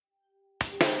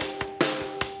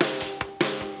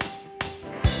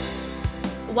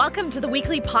Welcome to the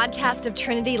weekly podcast of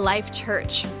Trinity Life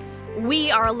Church.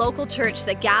 We are a local church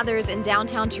that gathers in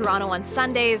downtown Toronto on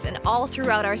Sundays and all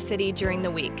throughout our city during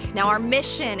the week. Now, our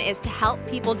mission is to help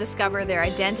people discover their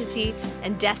identity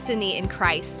and destiny in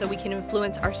Christ so we can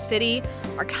influence our city,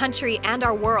 our country, and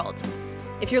our world.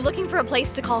 If you're looking for a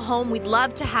place to call home, we'd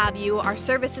love to have you. Our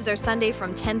services are Sunday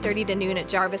from 10:30 to noon at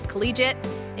Jarvis Collegiate.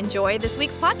 Enjoy this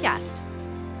week's podcast.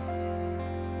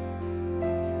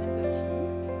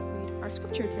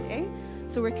 Scripture today.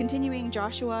 So we're continuing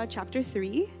Joshua chapter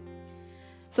 3.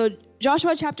 So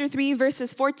Joshua chapter 3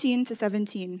 verses 14 to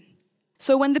 17.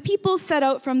 So when the people set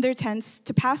out from their tents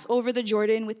to pass over the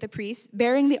Jordan with the priests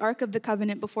bearing the ark of the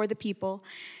covenant before the people,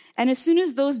 and as soon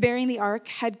as those bearing the ark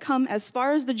had come as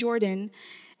far as the Jordan,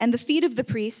 and the feet of the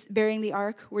priests bearing the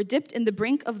ark were dipped in the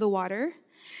brink of the water,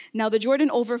 now the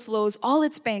Jordan overflows all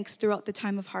its banks throughout the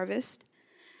time of harvest.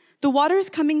 The waters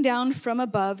coming down from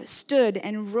above stood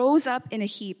and rose up in a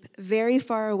heap very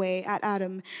far away at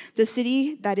Adam, the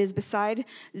city that is beside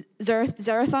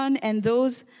Zarethan, and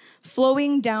those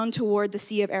flowing down toward the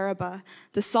Sea of Arabah,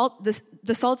 the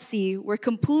salt sea, were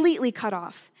completely cut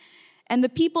off, and the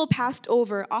people passed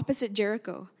over opposite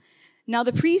Jericho. Now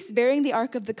the priests bearing the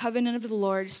ark of the covenant of the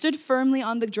Lord stood firmly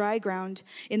on the dry ground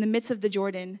in the midst of the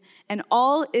Jordan, and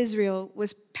all Israel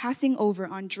was passing over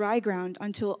on dry ground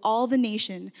until all the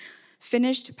nation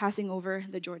finished passing over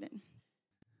the Jordan.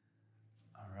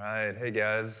 All right. Hey,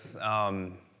 guys.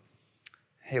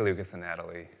 Hey, Lucas and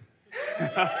Natalie.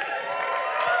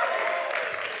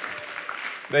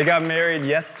 They got married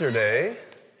yesterday,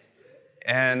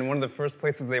 and one of the first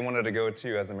places they wanted to go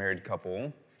to as a married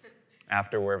couple,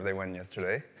 after wherever they went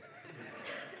yesterday,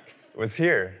 was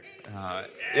here.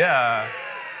 Yeah.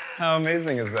 How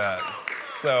amazing is that?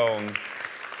 So,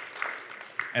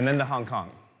 and then to Hong Kong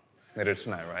later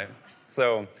tonight, right?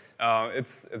 So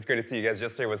it's great to see you guys.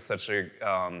 Yesterday was such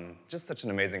an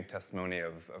amazing testimony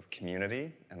of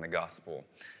community and the gospel.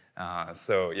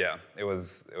 So yeah, it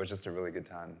was just a really good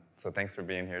time. So thanks for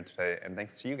being here today, and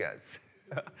thanks to you guys.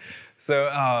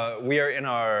 So we are in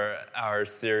our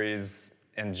series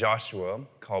in Joshua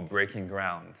called Breaking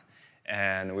Ground,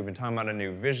 and we've been talking about a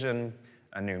new vision,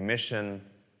 a new mission,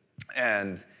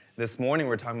 and this morning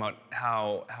we're talking about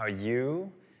how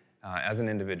you as an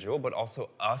individual, but also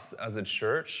us as a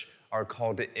church, are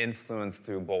called to influence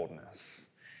through boldness.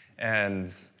 And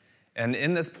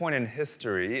in this point in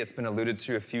history, it's been alluded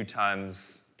to a few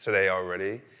times today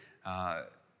already,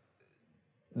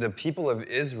 the people of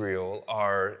Israel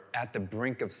are at the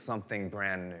brink of something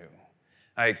brand new.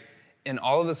 Like, in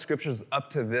all of the scriptures up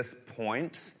to this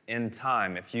point in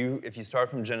time, if you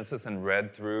start from Genesis and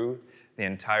read through the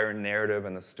entire narrative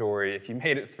and the story, if you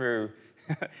made it through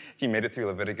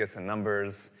Leviticus and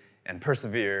Numbers and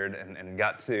persevered and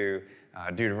got to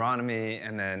Deuteronomy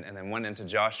and then went into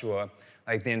Joshua,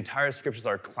 like the entire scriptures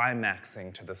are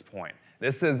climaxing to this point.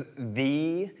 This is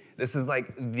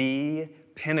like the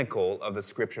pinnacle of the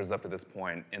scriptures up to this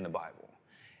point in the Bible.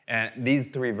 And these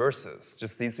three verses,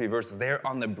 they're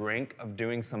on the brink of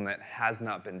doing something that has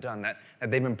not been done, that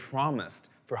they've been promised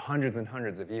for hundreds and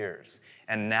hundreds of years.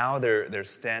 And now they're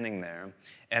standing there,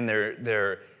 and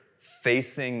they're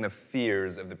facing the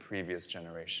fears of the previous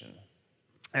generation.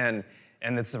 And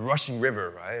it's a rushing river,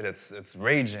 right? It's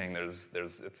raging.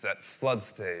 It's at flood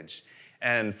stage.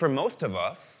 And for most of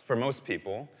us, for most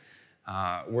people,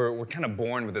 we're kind of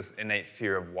born with this innate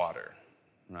fear of water,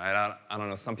 right? I don't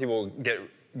know. Some people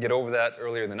get over that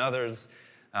earlier than others,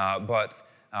 but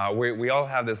we all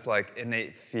have this like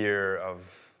innate fear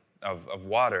of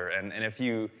water. And if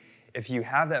you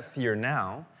have that fear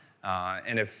now,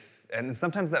 and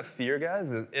sometimes that fear,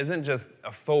 guys, isn't just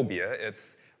a phobia.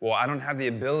 It's, well, I don't have the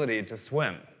ability to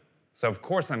swim, so of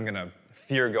course I'm going to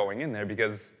fear going in there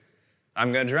because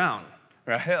I'm going to drown,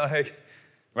 right?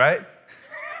 Right?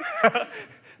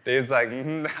 Dave's like,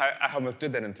 I almost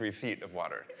did that in 3 feet of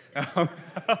water.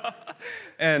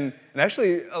 and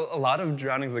actually, a lot of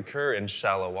drownings occur in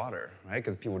shallow water, right?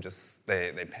 Because people just,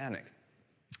 they panic.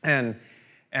 And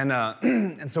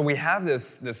so we have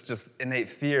this just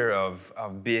innate fear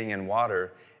of being in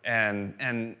water,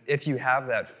 and if you have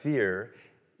that fear,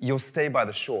 you'll stay by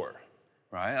the shore,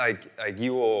 right? Like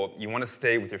you want to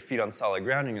stay with your feet on solid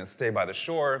ground. You're going to stay by the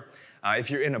shore.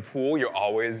 If you're in a pool, you're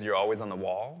always on the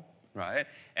wall, right?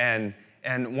 And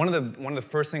one of the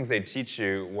first things they teach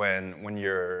you when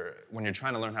you're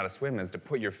trying to learn how to swim is to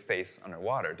put your face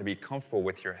underwater, to be comfortable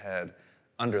with your head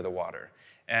under the water.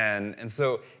 And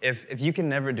so if you can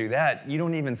never do that, you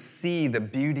don't even see the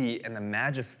beauty and the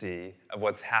majesty of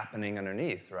what's happening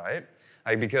underneath, right?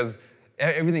 Like, because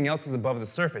everything else is above the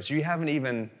surface. You can't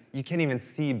even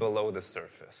see below the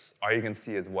surface. All you can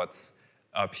see is what's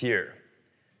up here,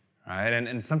 right?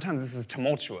 And sometimes this is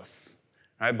tumultuous,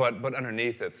 right? But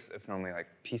underneath it's normally like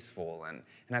peaceful and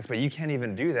nice. But you can't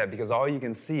even do that because all you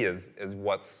can see is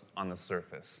what's on the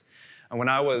surface. And when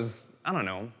I was,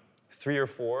 3 or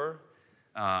 4,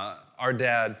 our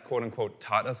dad, quote unquote,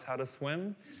 taught us how to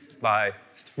swim by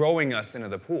throwing us into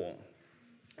the pool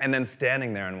and then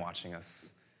standing there and watching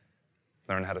us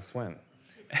learn how to swim.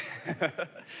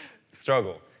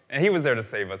 Struggle. And he was there to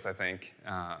save us, I think.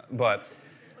 But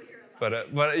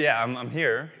yeah, I'm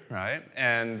here, right?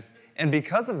 And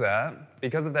because of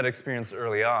that experience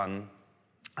early on,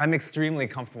 I'm extremely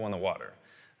comfortable in the water.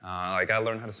 I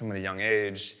learned how to swim at a young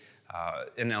age.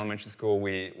 In elementary school,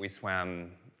 we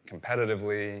swam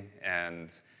competitively,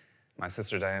 and my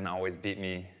sister Diane always beat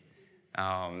me,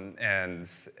 and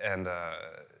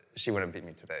she wouldn't beat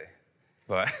me today,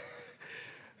 but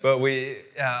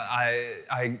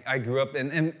I grew up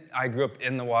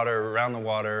in the water, around the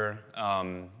water,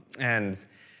 and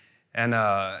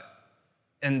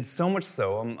so much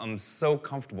so I'm so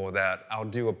comfortable that I'll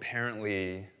do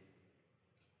apparently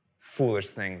foolish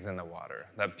things in the water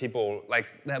that people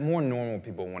that more normal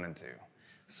people wouldn't do.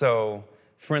 So,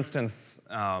 for instance,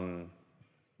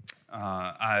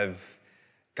 I've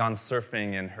gone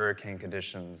surfing in hurricane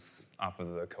conditions off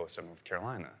of the coast of North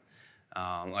Carolina.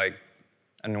 A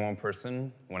normal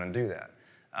person wouldn't do that.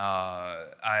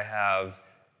 I have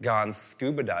gone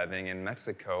scuba diving in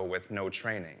Mexico with no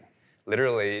training.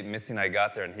 Literally, Missy and I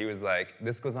got there, and he was like,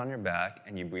 "This goes on your back,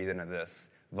 and you breathe into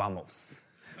this. Vamos.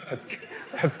 Let's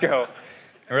go."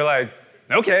 And we're like,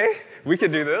 "Okay, we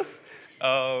could do this.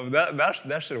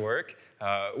 That should work."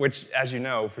 Which, as you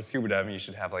know, for scuba diving, you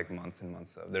should have months and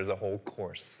months of. There's a whole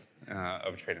course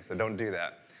of training, so don't do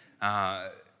that.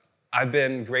 I've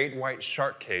been great white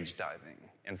shark cage diving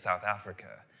in South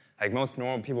Africa. Most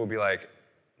normal people would be like,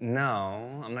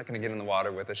 "No, I'm not going to get in the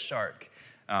water with a shark."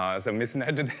 So Miss and I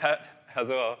did that as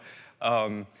well.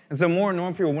 And so more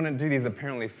normal people wouldn't do these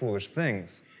apparently foolish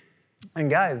things.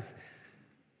 And guys,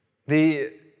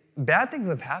 the bad things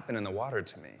have happened in the water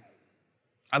to me.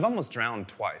 I've almost drowned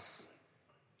twice.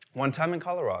 One time in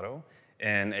Colorado,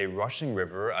 in a rushing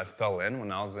river I fell in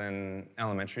when I was in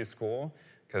elementary school,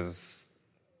 because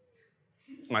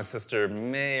my sister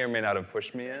may or may not have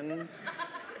pushed me in.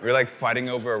 We were fighting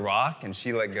over a rock, and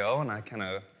she let go, and I kind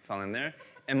of fell in there.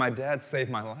 And my dad saved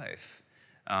my life.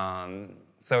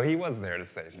 So he was there to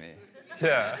save me.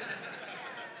 Yeah.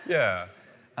 Yeah.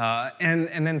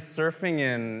 And then surfing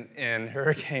in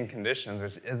hurricane conditions,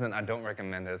 which I don't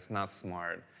recommend it. It's not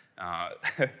smart.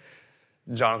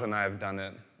 Jonathan and I have done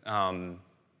it.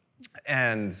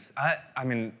 And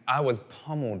I was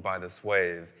pummeled by this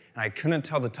wave, and I couldn't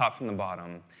tell the top from the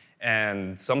bottom.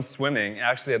 And so I'm swimming.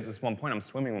 Actually, at this one point, I'm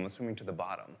swimming to the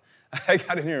bottom. I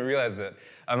didn't even realize it.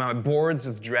 My board's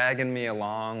just dragging me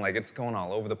along, it's going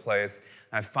all over the place.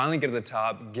 And I finally get to the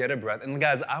top, get a breath. And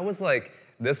guys, I was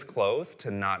this close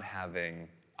to not having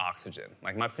oxygen.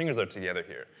 My fingers are together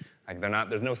here.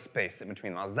 There's no space in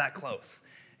between them. I was that close.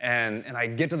 And I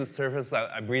get to the surface,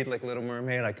 I breathe like a little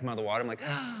mermaid, I come out of the water, I'm like,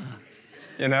 ah.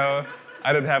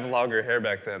 I didn't have longer hair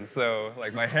back then, so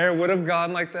my hair would have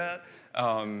gone like that.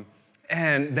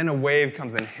 And then a wave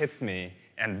comes and hits me,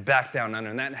 and back down under.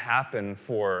 And that happened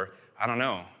for,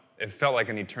 it felt like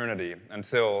an eternity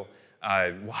until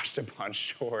I washed up on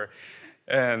shore.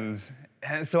 And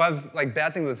so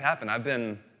bad things have happened. I've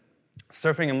been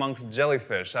surfing amongst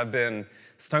jellyfish. I've been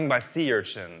stung by sea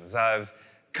urchins. I've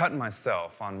cut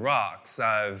myself on rocks.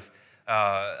 Bad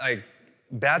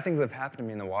things have happened to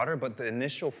me in the water, but the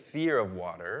initial fear of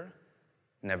water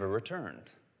never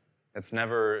returned.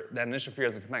 That initial fear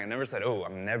hasn't come back. I never said, "Oh,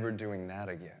 I'm never doing that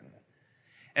again."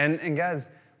 And guys,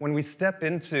 when we step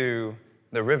into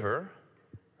the river,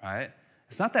 right,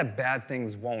 it's not that bad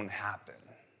things won't happen.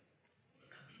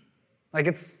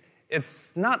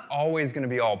 It's not always going to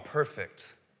be all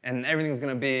perfect, and everything's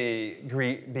going to be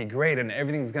great, and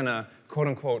everything's going to, quote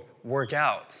unquote, work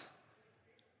out,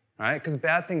 right? Because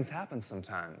bad things happen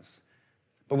sometimes,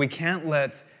 but we can't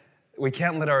let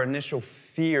our initial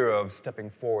fear of stepping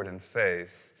forward in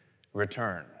faith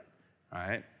return,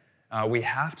 right? We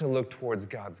have to look towards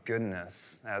God's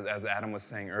goodness, as Adam was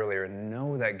saying earlier, and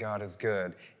know that God is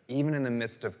good, even in the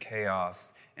midst of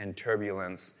chaos and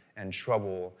turbulence and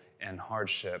trouble and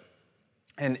hardship.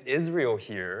 And Israel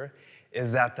here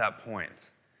is at that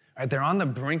point. Right? They're on the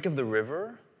brink of the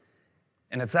river,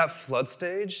 and it's that flood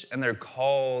stage, and they're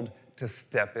called to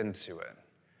step into it.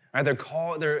 Right?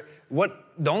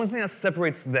 The only thing that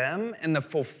separates them and the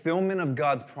fulfillment of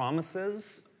God's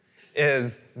promises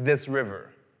is this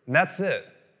river. And that's it.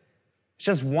 It's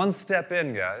just one step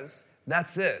in, guys.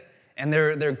 That's it. And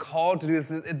they're called to do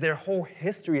this. Their whole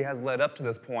history has led up to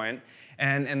this point,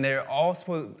 and they're all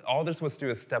they're supposed to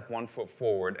do is step 1 foot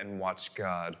forward and watch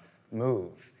God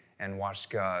move and watch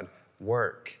God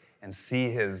work and see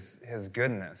his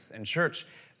goodness. And church,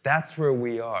 that's where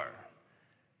we are.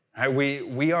 Right?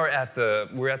 We're at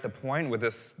the point with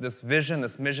this vision,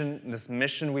 this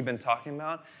mission we've been talking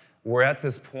about. We're at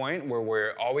this point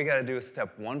where all we got to do is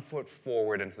step 1 foot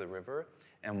forward into the river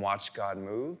and watch God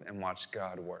move and watch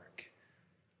God work.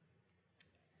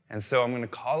 And so I'm going to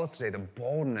call us today the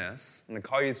boldness. I'm going to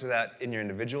call you to that in your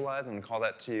individual lives. I'm going to call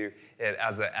that to you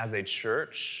as a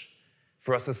church,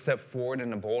 for us to step forward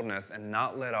into boldness and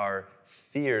not let our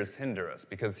fears hinder us.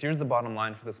 Because here's the bottom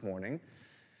line for this morning.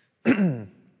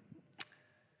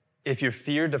 If your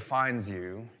fear defines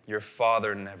you, your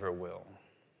Father never will.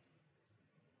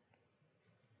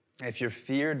 If your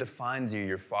fear defines you,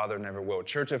 your Father never will.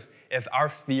 Church, if our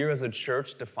fear as a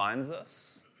church defines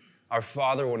us, our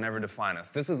Father will never define us.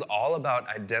 This is all about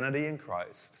identity in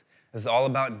Christ. This is all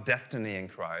about destiny in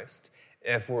Christ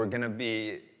if we're going to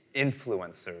be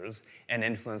influencers and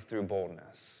influence through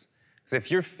boldness. Because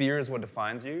if your fear is what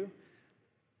defines you,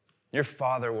 your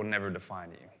Father will never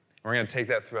define you. We're going to take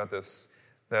that throughout the rest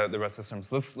of the sermon.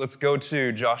 So let's go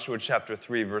to Joshua chapter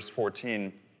 3, verse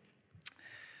 14.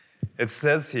 It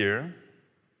says here,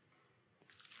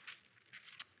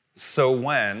 so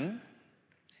when,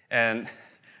 and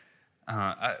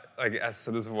I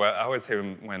said this before, I always hate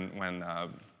when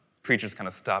preachers kind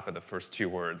of stop at the first two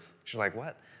words. She's like,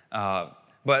 what?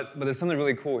 But there's something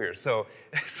really cool here. So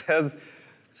it says,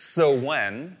 so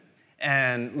when,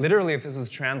 and literally if this was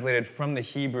translated from the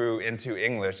Hebrew into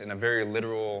English in a very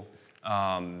literal,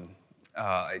 hard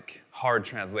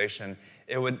translation,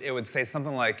 it would say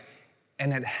something like,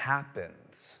 and it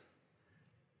happened.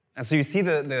 And so you see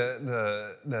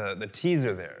the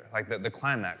teaser there, like the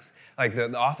climax, like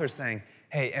the author's saying,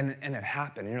 hey, and it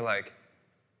happened. And you're like,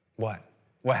 what?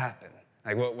 What happened?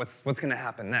 Like, what's going to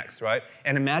happen next, right?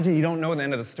 And imagine you don't know the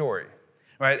end of the story,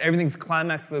 right? Everything's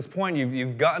climaxed to this point.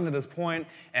 You've gotten to this point,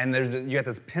 and you got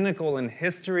this pinnacle in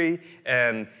history,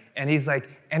 and he's like,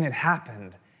 and it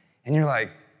happened. And you're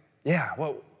like, yeah,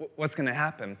 what's going to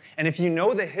happen? And if you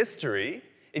know the history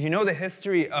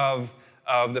of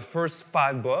the first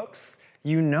 5 books,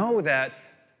 you know that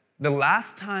the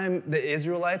last time the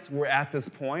Israelites were at this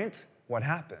point, what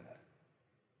happened?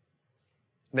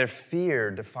 Their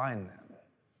fear defined them.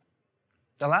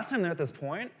 The last time they're at this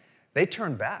point, they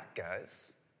turned back,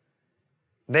 guys.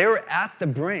 They were at the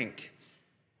brink,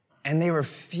 and they were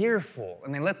fearful,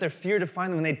 and they let their fear define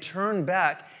them, and they turned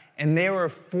back, and they were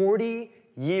 40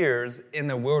 years in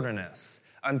the wilderness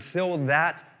until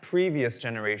that previous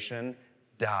generation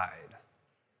died.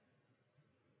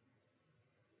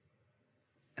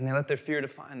 And they let their fear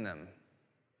define them.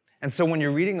 And so when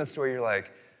you're reading the story, you're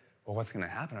like, well, what's going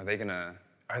to happen? Are they going to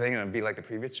be like the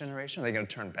previous generation? Are they going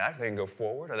to turn back? Are they going to go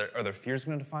forward? Are their fears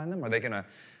going to define them? Are they going to,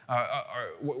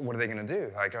 what are they going to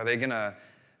do? Like, are they going to,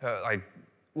 are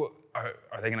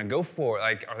they going to go for it?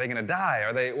 Like, are they going to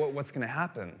die? What's going to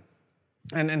happen?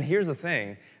 And here's the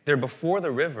thing. They're before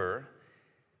the river,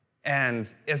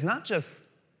 and it's not just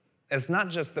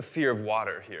the fear of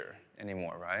water here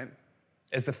anymore, right?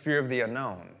 It's the fear of the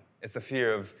unknown. It's the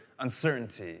fear of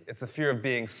uncertainty. It's the fear of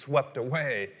being swept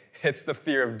away. It's the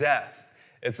fear of death.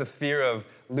 It's the fear of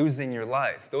losing your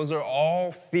life. Those are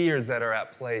all fears that are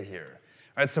at play here.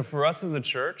 All right, so for us as a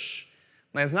church,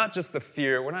 it's not just the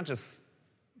fear. We're not just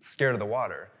scared of the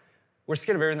water. We're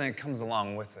scared of everything that comes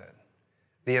along with it.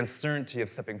 The uncertainty of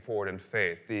stepping forward in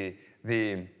faith. The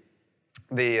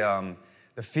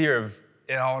fear of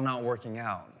it all not working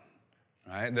out.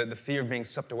 Right? The fear of being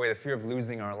swept away. The fear of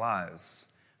losing our lives.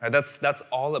 Right? That's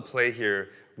all at play here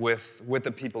with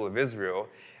the people of Israel.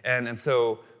 And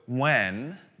so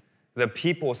when the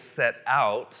people set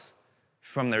out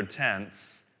from their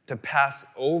tents to pass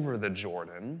over the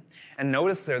Jordan, and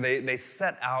notice there, they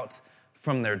set out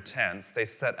from their tents. They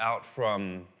set out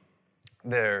from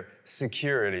their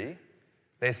security.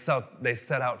 They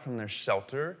set out from their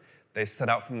shelter. They set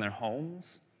out from their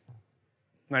homes.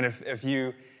 And if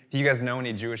you guys know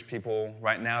any Jewish people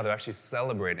right now, they're actually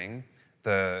celebrating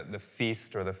the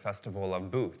feast or the festival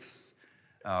of booths,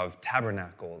 of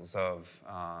tabernacles, of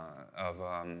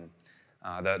the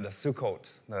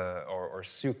Sukkot, or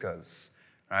Sukkahs,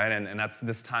 right? And that's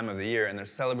this time of the year, and they're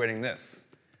celebrating this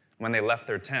when they left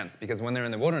their tents, because when they're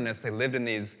in the wilderness, they lived in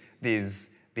these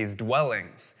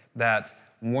dwellings that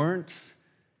weren't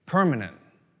permanent,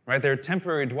 right? They're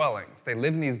temporary dwellings. They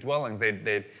live in these dwellings.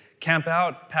 They'd camp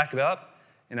out, pack it up,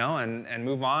 and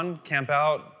move on, camp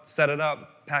out, set it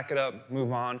up, pack it up,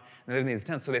 move on, and they live in these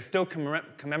tents. So they still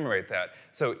commemorate that.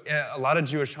 So a lot of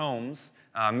Jewish homes,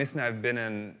 Missy and I have been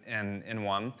in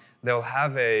one, they'll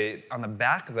have on the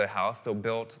back of the house, they'll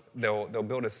build a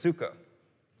sukkah.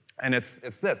 And it's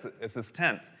this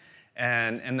tent.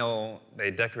 And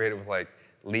they decorate it with like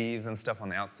leaves and stuff on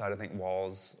the outside, I think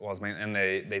walls, and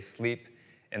they sleep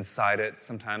inside it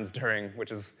sometimes which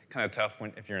is kind of tough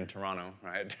if you're in Toronto,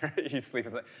 right? You sleep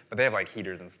inside, but they have like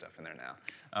heaters and stuff in there now.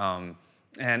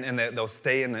 And they'll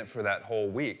stay in it for that whole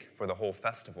week, for the whole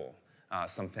festival.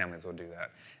 Some families will do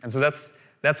that. And so that's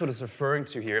what it's referring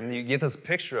to here. And you get this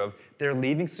picture of they're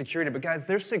leaving security, but guys,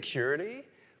 their security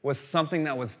was something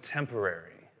that was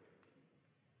temporary.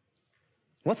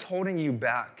 What's holding you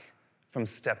back from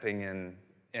stepping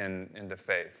into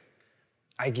faith?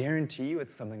 I guarantee you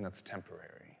it's something that's temporary.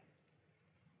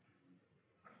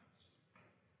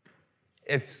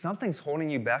 If something's holding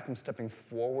you back from stepping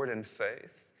forward in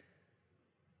faith,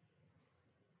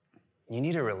 you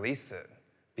need to release it.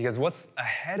 Because what's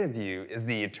ahead of you is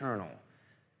the eternal.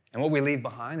 And what we leave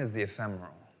behind is the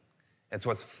ephemeral. It's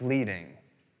what's fleeting,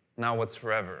 not what's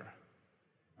forever.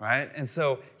 Right? And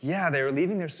so, yeah, they're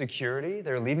leaving their security,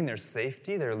 they're leaving their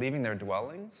safety, they're leaving their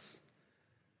dwellings.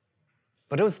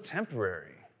 But it was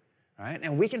temporary, right?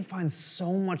 And we can find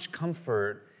so much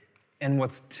comfort in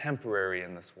what's temporary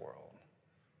in this world.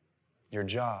 Your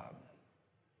job,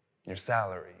 your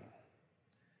salary,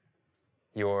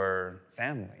 your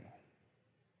family,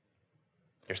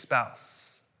 your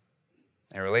spouse,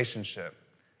 a relationship.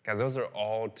 Guys, those are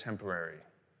all temporary,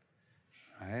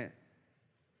 right?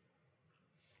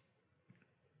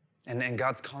 And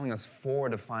God's calling us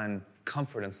forward to find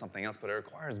comfort in something else, but it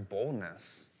requires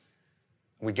boldness.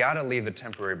 We got to leave the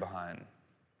temporary behind.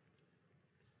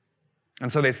 And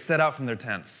so they set out from their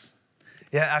tents.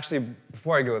 Yeah, actually,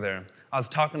 before I go there, I was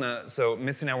talking so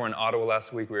Missy and I were in Ottawa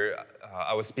last week.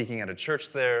 I was speaking at a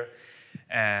church there,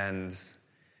 and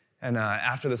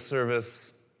after the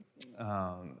service,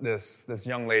 this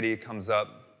young lady comes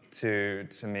up to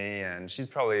me, and she's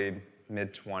probably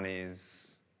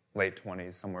mid-20s, late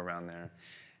 20s, somewhere around there.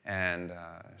 And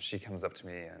she comes up to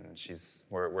me, and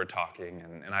we're talking,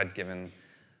 and I'd given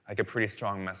like a pretty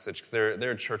strong message, because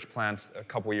they're a church plant a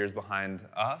couple years behind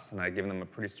us, and I'd given them a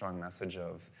pretty strong message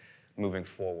of moving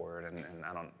forward, and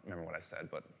I don't remember what I said,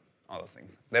 but all those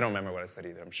things. They don't remember what I said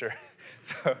either, I'm sure.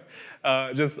 So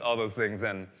just all those things,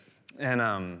 and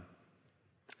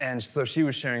so she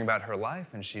was sharing about her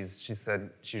life, and she was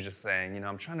just saying,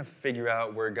 I'm trying to figure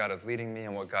out where God is leading me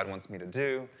and what God wants me to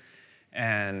do,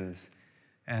 and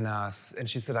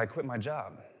she said, I quit my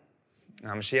job.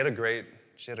 She had a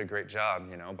great job,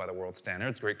 by the world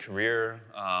standards, great career,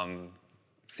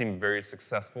 seemed very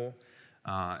successful,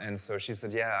 and so she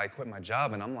said, yeah, I quit my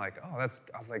job, and I'm like,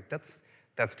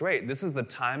 that's great. This is the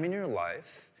time in your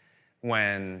life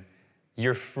when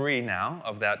you're free now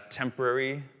of that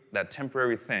temporary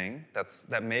thing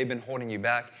that may have been holding you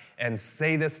back, and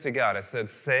say this to God. I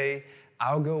said,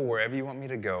 I'll go wherever you want me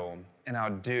to go, and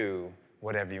I'll do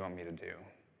whatever you want me to do.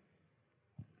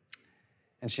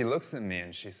 And she looks at me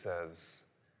and she says,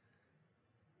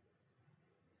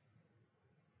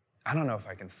 I don't know if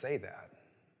I can say that.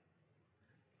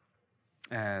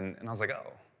 And I was like,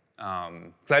 oh.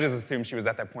 Because I just assumed she was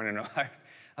at that point in her life.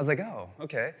 I was like, oh,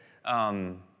 okay.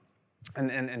 And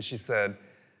she said,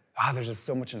 there's just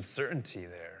so much uncertainty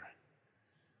there.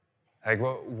 Like,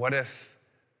 what if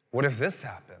this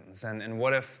happens? And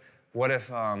what if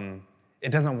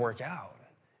it doesn't work out?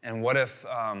 And what if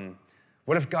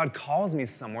God calls me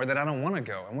somewhere that I don't want to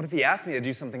go? And what if he asks me to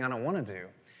do something I don't want to do?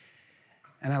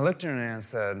 And I looked at her and I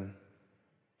said,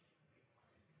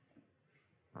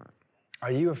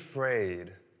 are you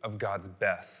afraid of God's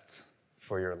best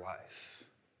for your life?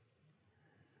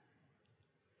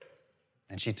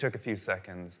 And she took a few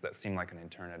seconds that seemed like an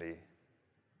eternity.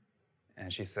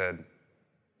 And she said,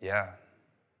 yeah,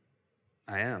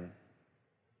 I am.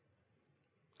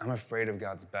 I'm afraid of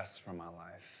God's best for my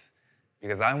life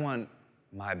because I want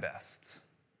my best.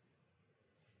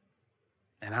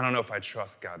 And I don't know if I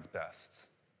trust God's best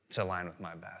to align with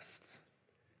my best.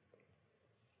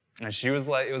 And she was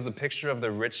like, it was a picture of the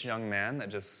rich young man that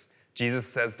Jesus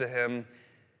says to him,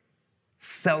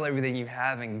 sell everything you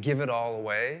have and give it all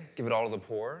away, give it all to the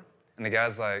poor. And the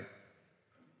guy's like,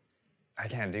 I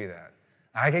can't do that.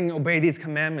 I can obey these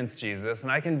commandments, Jesus,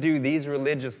 and I can do these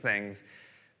religious things,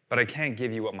 but I can't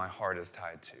give you what my heart is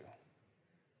tied to.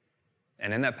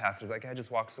 And in that passage, that guy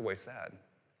just walks away sad.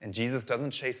 And Jesus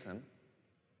doesn't chase him.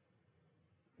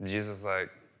 Jesus is like,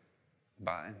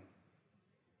 bye.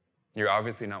 You're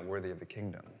obviously not worthy of the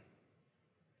kingdom.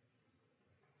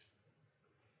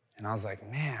 And I was like,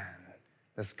 man,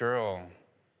 this girl,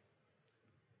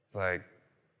 It's like,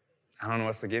 I don't know what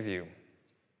else to give you.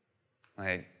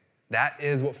 Like, that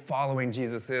is what following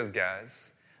Jesus is,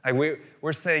 guys. Like,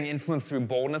 we're saying influence through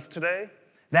boldness today.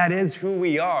 That is who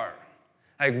we are.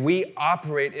 Like, we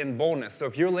operate in boldness. So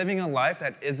if you're living a life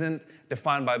that isn't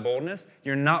defined by boldness,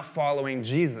 you're not following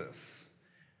Jesus.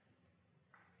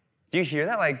 Do you hear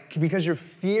that? Like, because your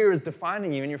fear is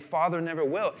defining you and your Father never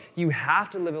will. You have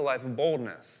to live a life of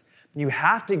boldness. You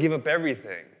have to give up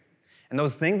everything. And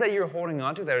those things that you're holding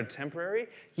on to that are temporary,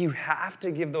 you have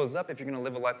to give those up if you're going to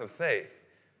live a life of faith.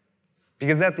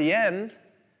 Because at the end,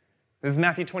 this is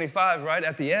Matthew 25, right?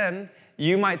 At the end,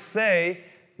 you might say,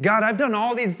 God, I've done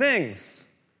all these things.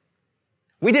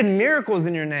 We did miracles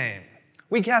in your name.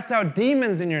 We cast out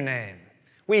demons in your name.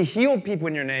 We healed people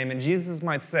in your name. And Jesus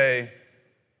might say,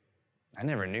 I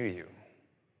never knew you.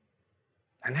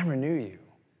 I never knew you.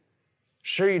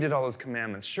 Sure, you did all those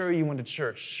commandments. Sure, you went to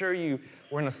church. Sure, you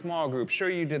were in a small group. Sure,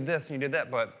 you did this and you did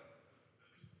that, but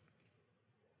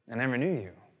I never knew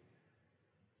you.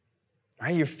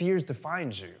 Right? Your fears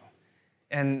defined you.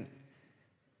 And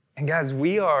guys,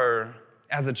 we are,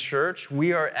 as a church,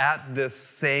 we are at this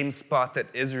same spot that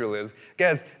Israel is.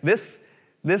 Guys, this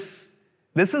is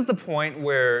the point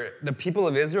where the people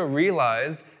of Israel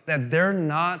realize that they're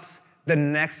not the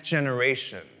next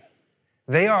generation.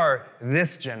 They are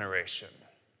this generation.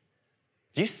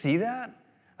 Do you see that?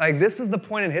 Like, this is the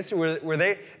point in history where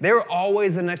they were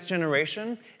always the next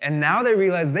generation, and now they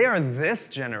realize they are this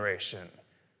generation.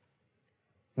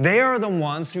 They are the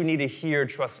ones who need to hear,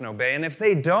 trust, and obey. And if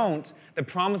they don't, the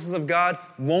promises of God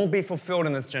won't be fulfilled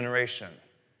in this generation.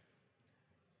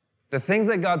 The things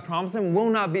that God promised them will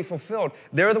not be fulfilled.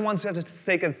 They're the ones who have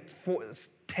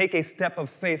to take a step of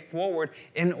faith forward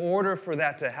in order for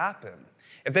that to happen.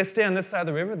 If they stay on this side of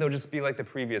the river, they'll just be like the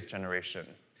previous generation.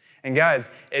 And guys,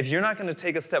 if you're not going to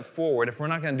take a step forward, if we're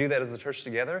not going to do that as a church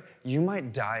together, you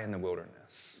might die in the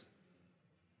wilderness.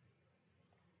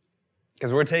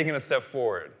 Because we're taking a step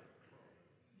forward.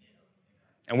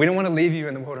 And we don't want to leave you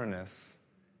in the wilderness.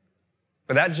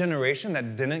 But that generation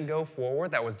that didn't go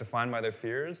forward, that was defined by their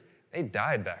fears, they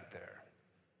died back there.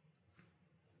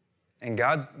 And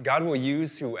God will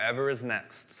use whoever is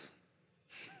next.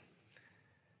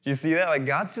 Do you see that? Like,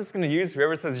 God's just going to use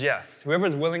whoever says yes.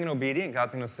 Whoever's willing and obedient,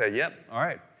 God's going to say, yep, all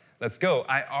right, let's go.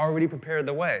 I already prepared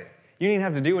the way. You didn't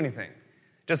have to do anything.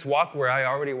 Just walk where I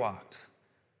already walked.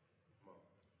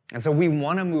 And so we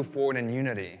want to move forward in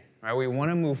unity, right? We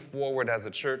want to move forward as a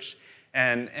church.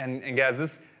 And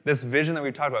guys, this vision that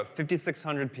we've talked about,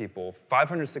 5,600 people,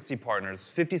 560 partners,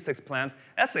 56 plants,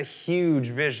 that's a huge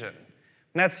vision.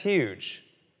 And that's huge,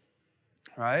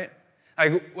 right?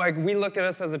 Like we look at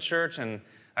us as a church, and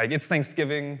like, it's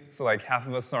Thanksgiving, so like half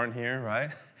of us aren't here,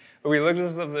 right? But we look at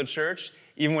ourselves as a church,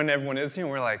 even when everyone is here,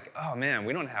 and we're like, oh man,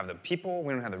 we don't have the people,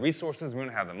 we don't have the resources, we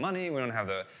don't have the money, we don't have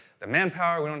the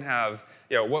manpower, we don't have,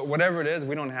 whatever it is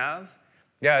we don't have.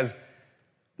 Guys,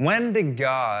 when did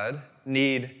God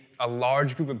need a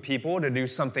large group of people to do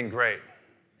something great?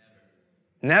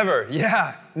 Never.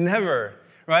 Yeah, never,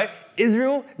 right?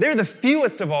 Israel, they're the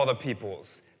fewest of all the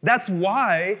peoples. That's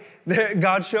why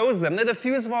God chose them. They're the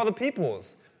fewest of all the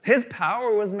peoples. His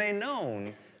power was made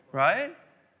known, right?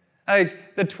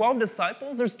 Like, the 12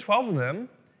 disciples, there's 12 of them.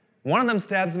 One of them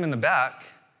stabs him in the back.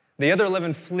 The other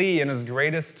 11 flee in his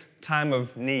greatest time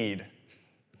of need,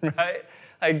 right?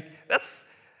 Like, that's,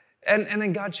 and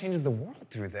then God changes the world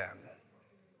through them.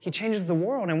 He changes the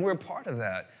world, and we're a part of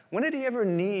that. When did he ever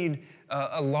need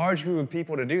a large group of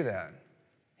people to do that?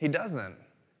 He doesn't.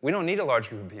 We don't need a large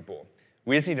group of people.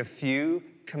 We just need a few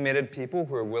committed people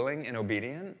who are willing and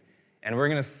obedient, and we're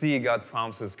going to see God's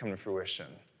promises come to fruition.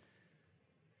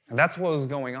 And that's what was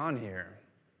going on here.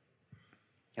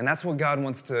 And that's what God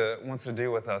wants to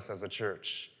do with us as a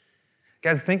church.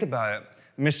 Guys, think about it.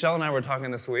 Michelle and I were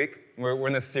talking this week. We're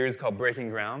in this series called Breaking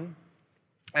Ground.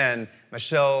 And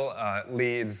Michelle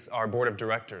leads our board of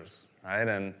directors, right?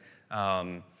 And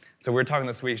so we were talking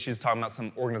this week. She was talking about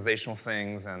some organizational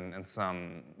things and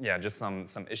some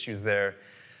issues there.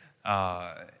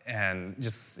 And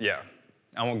just,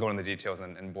 I won't go into the details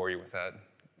and bore you with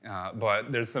that.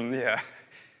 But there's some,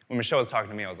 when Michelle was talking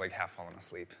to me, I was like half falling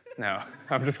asleep. No,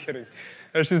 I'm just kidding.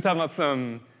 She was talking about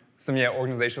some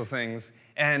organizational things.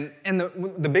 And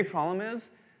the big problem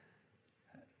is,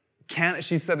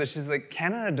 she said that she's like,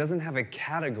 Canada doesn't have a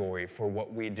category for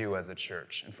what we do as a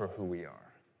church and for who we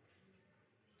are.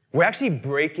 We're actually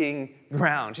breaking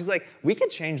ground. She's like, we could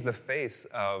change the face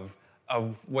of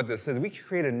what this is. We could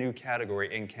create a new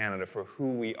category in Canada for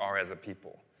who we are as a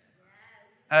people.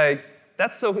 Yes.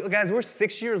 That's so, guys, we're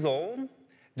 6 years old.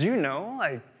 Do you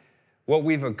know, what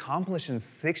we've accomplished in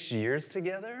 6 years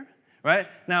together? right?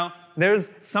 Now,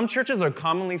 there's some churches are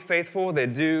commonly faithful.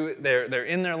 They're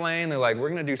in their lane. They're like, we're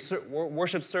going to do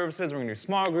worship services. We're going to do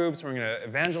small groups. We're going to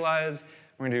evangelize.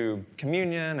 We're going to do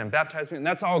communion and baptize people. And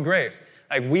that's all great.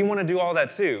 Like, we want to do all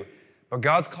that too. But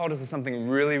God's called us to something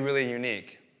really, really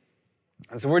unique.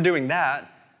 And so we're doing that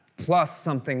plus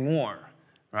something more,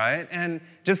 right? And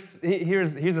just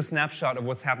here's a snapshot of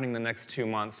what's happening the next 2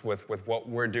 months with what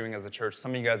we're doing as a church.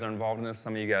 Some of you guys are involved in this.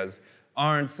 Some of you guys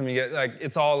aren't. Some of you guys, like,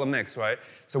 it's all a mix, right?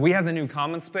 So we have the new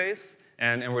common space,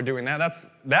 and we're doing that.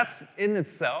 That's in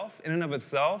and of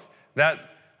itself, that,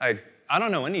 like, I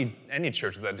don't know any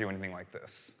churches that do anything like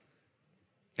this.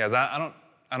 Guys, I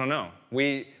don't know.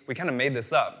 We kind of made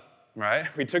this up. Right?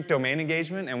 We took domain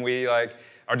engagement and we are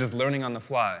just learning on the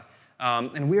fly.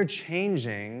 And we're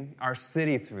changing our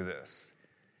city through this.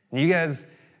 And you guys,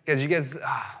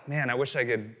 man, I wish I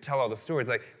could tell all the stories.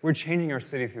 Like, we're changing our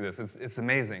city through this. It's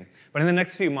amazing. But in the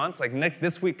next few months,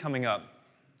 this week coming up,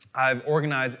 I've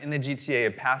organized in the GTA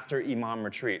a pastor-imam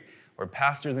retreat where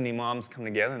pastors and imams come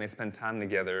together and they spend time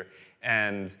together.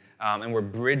 And we're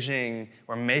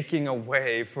making a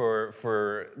way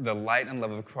for the light and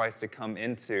love of Christ to come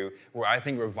into where I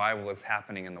think revival is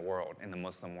happening in the world, in the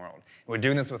Muslim world. And we're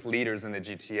doing this with leaders in the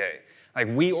GTA. Like,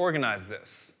 we organize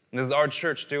this. And this is our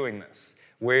church doing this.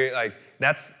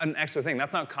 That's an extra thing.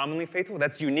 That's not commonly faithful.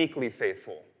 That's uniquely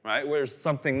faithful, right? There's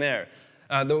something there.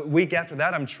 The week after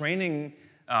that, I'm training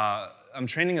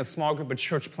a small group of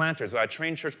church planters. I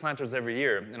train church planters every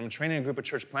year, and I'm training a group of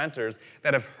church planters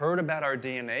that have heard about our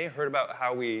DNA, heard about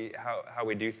how we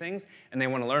do things, and they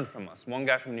want to learn from us. One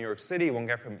guy from New York City, one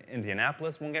guy from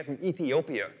Indianapolis, one guy from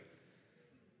Ethiopia.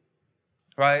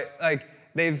 Right? I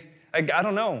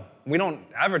don't know. We don't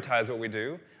advertise what we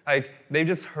do. They've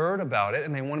just heard about it,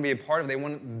 and they want to be a part of it. They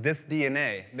want this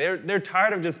DNA. They're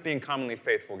tired of just being commonly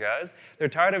faithful, guys. They're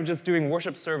tired of just doing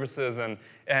worship services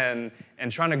and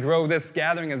trying to grow this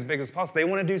gathering as big as possible. They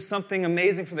want to do something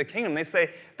amazing for the kingdom. They say,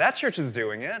 that church is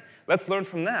doing it. Let's learn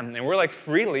from them. And we're like,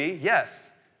 freely,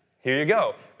 yes. Here you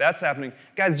go. That's happening.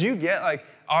 Guys, do you get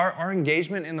our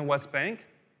engagement in the West Bank,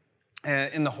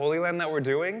 in the Holy Land that we're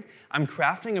doing? I'm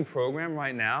crafting a program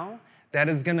right now that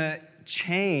is going to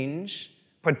change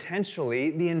potentially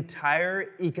the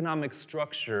entire economic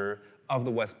structure of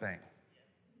the West Bank.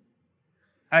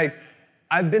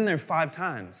 I've been there 5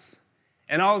 times,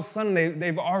 and all of a sudden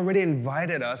they've already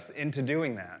invited us into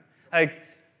doing that.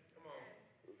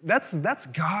 That's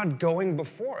God going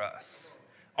before us.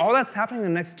 All that's happening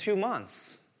in the next 2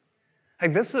 months.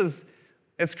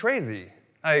 It's crazy.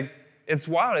 It's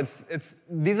wild.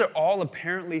 These are all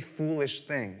apparently foolish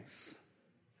things,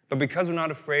 but because we're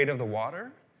not afraid of the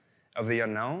water, of the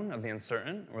unknown, of the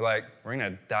uncertain, we're going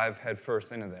to dive head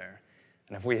first into there.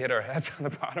 And if we hit our heads on the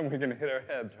bottom, we're going to hit our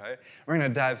heads, right? We're going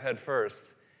to dive head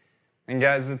first. And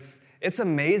guys, it's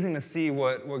amazing to see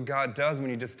what God does when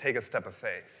you just take a step of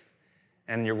faith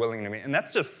and you're willing to meet. And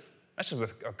that's just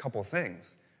a couple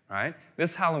things, right?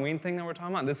 This Halloween thing that we're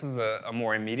talking about, this is a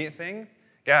more immediate thing.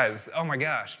 Guys, oh my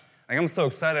gosh, I'm so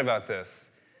excited about this.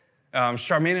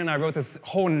 Charmaine and I wrote this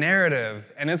whole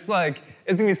narrative, and it's going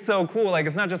to be so cool.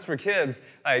 It's not just for kids.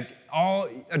 All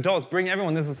adults, bring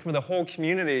everyone. This is for the whole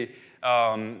community.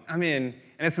 And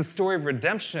it's a story of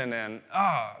redemption,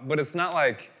 but it's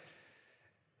not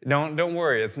don't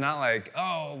worry. It's not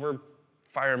we're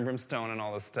fire and brimstone and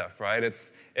all this stuff, right?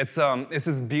 It's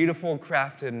this beautiful,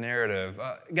 crafted narrative.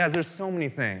 Guys, there's so many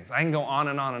things. I can go on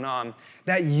and on and on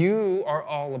that you are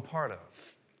all a part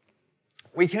of.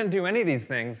 We can't do any of these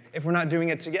things if we're not doing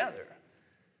it together,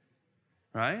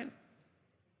 right?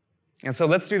 And so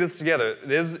let's do this together.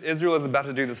 Israel is about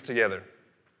to do this together.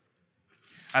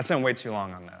 I spent way too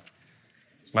long on that,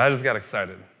 but I just got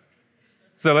excited.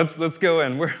 So let's go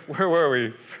in. Where were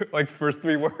we? First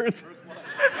 3 words? First one.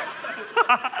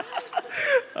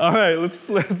 All right, let's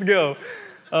go.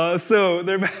 So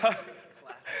they're about,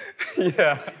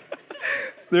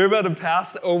 they're about to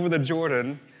pass over the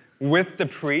Jordan with the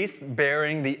priests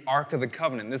bearing the Ark of the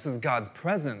Covenant. This is God's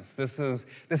presence. This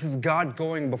is God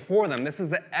going before them. This is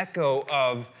the echo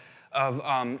of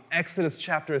Exodus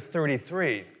chapter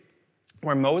 33,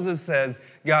 where Moses says,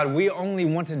 God, we only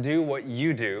want to do what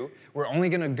you do. We're only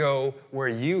going to go where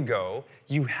you go.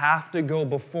 You have to go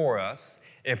before us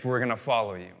if we're going to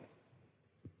follow you.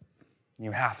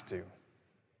 You have to.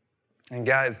 And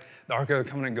guys, the Ark of the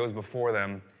Covenant goes before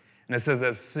them. And it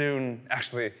says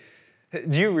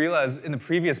do you realize in the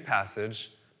previous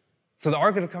passage, so the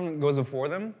Ark of the Covenant goes before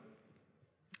them?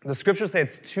 The scriptures say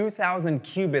it's 2,000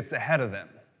 cubits ahead of them.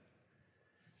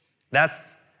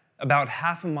 That's about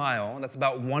half a mile. That's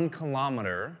about 1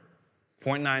 kilometer,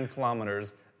 0.9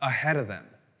 kilometers ahead of them.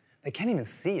 They can't even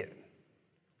see it.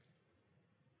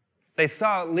 They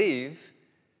saw it leave,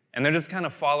 and they're just kind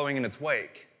of following in its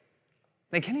wake.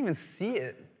 They can't even see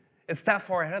it. It's that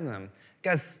far ahead of them.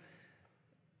 Guys,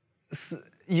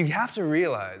 you have to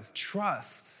realize,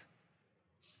 trust,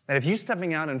 that if you're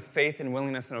stepping out in faith and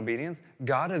willingness and obedience,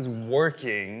 God is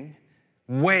working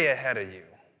way ahead of you.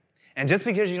 And just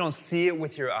because you don't see it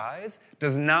with your eyes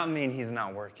does not mean he's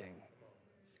not working.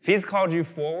 If he's called you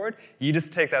forward, you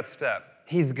just take that step.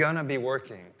 He's going to be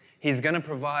working. He's going to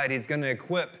provide. He's going to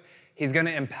equip. He's going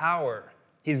to empower.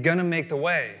 He's going to make the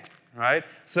way, right?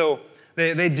 So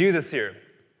they do this here.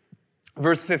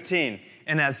 Verse 15,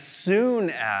 and as soon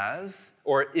as,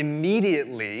 or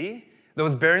immediately,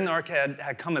 those bearing the ark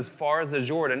had come as far as the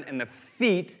Jordan, and the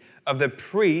feet of the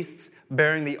priests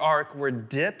bearing the ark were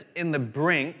dipped in the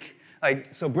brink.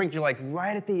 So brink, you're like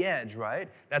right at the edge, right?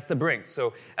 That's the brink.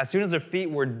 So as soon as their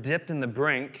feet were dipped in the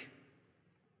brink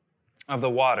of the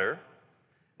water,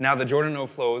 now the Jordan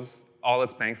overflows all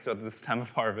its banks at this time of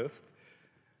harvest.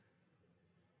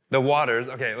 The waters,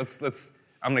 okay,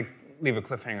 I'm going to leave a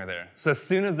cliffhanger there. So as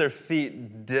soon as their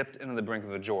feet dipped into the brink of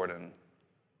the Jordan,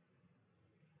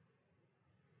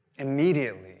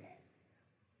 immediately,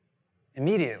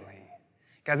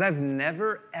 guys, I've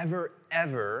never, ever,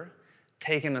 ever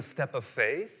taken a step of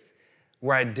faith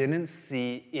where I didn't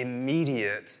see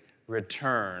immediate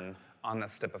return on that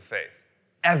step of faith.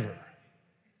 Ever.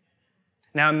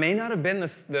 Now, it may not have been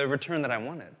the return that I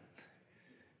wanted,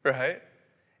 right?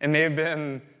 It may have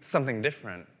been something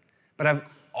different. But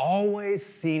I've always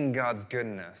seen God's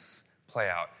goodness play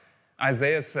out.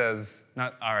 Isaiah says,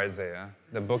 not our Isaiah,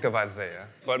 the book of Isaiah,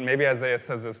 but maybe Isaiah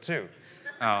says this too.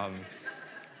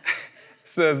 It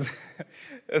says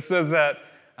that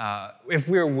if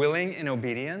we're willing and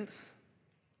obedient,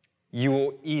 you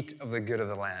will eat of the good of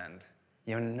the land.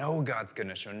 You'll know God's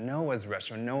goodness. You'll know his rest.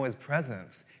 You'll know his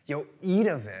presence. You'll eat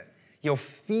of it. You'll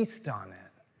feast on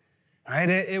it. Right?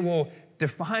 It will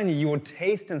define you. You will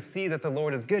taste and see that the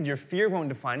Lord is good. Your fear won't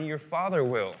define you. Your Father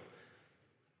will.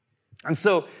 And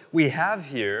so we have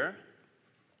here,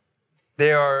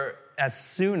 they are as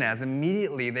soon as,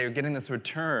 immediately, they're getting this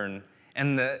return.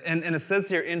 And it says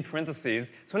here in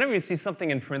parentheses, so whenever you see something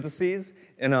in parentheses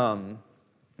in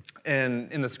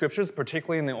the scriptures,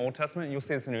 particularly in the Old Testament, you'll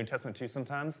see this in the New Testament too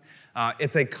sometimes,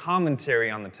 it's a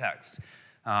commentary on the text.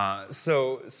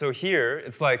 So here,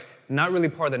 it's like not really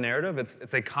part of the narrative,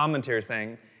 it's a commentary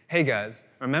saying, hey guys,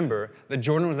 remember, the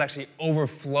Jordan was actually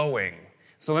overflowing.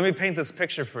 So let me paint this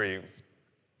picture for you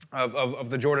of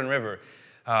the Jordan River.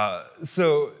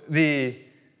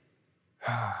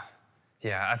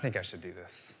 Yeah, I think I should do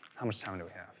this. How much time do we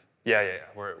have? Yeah,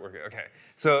 we're good. Okay.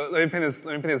 So let me paint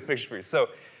this picture for you. So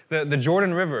the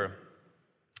Jordan River,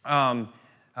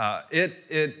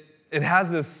 it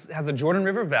has a Jordan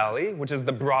River Valley, which is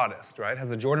the broadest, right? It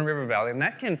has a Jordan River Valley, and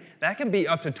that can be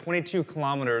up to 22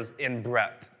 kilometers in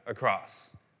breadth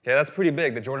across. Okay, that's pretty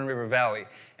big, the Jordan River Valley.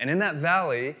 And in that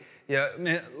valley,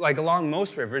 like along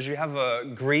most rivers, you have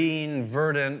a green,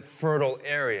 verdant, fertile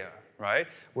area, right?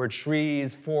 Where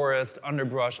trees, forest,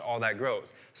 underbrush, all that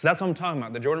grows. So that's what I'm talking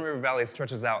about. The Jordan River Valley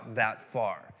stretches out that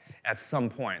far at some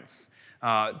points,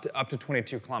 up to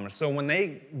 22 kilometers. So when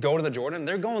they go to the Jordan,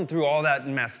 they're going through all that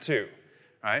mess too,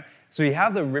 right? So you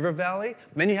have the river valley,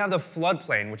 then you have the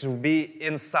floodplain, which will be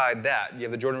inside that. You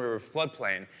have the Jordan River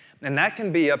floodplain, and that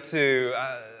can be up to,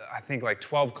 I think, like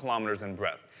 12 kilometers in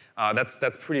breadth. That's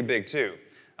pretty big too.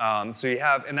 So you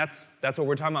have, and that's what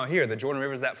we're talking about here. The Jordan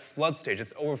River is that flood stage.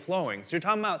 It's overflowing. So you're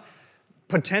talking about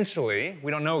potentially, we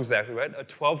don't know exactly, right, a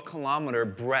 12-kilometer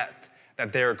breadth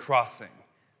that they're crossing.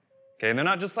 Okay, and they're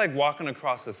not just like walking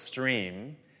across a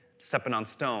stream, stepping on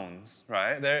stones,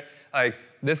 right? They're like,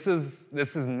 this is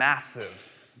massive.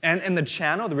 And the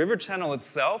channel, the river channel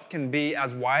itself can be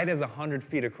as wide as 100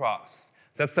 feet across.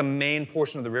 So that's the main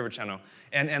portion of the river channel,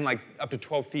 and like up to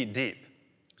 12 feet deep.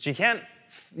 So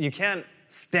you can't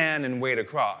stand and wade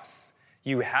across.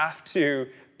 You have to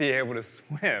be able to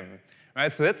swim,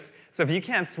 right? So if you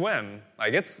can't swim,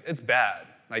 like it's bad.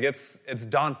 Like it's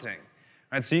daunting,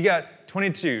 right? So you got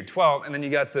 22, 12, and then you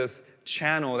got this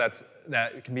channel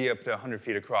that can be up to 100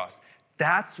 feet across.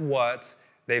 That's what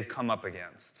they've come up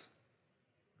against.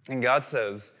 And God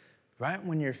says, right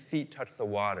when your feet touch the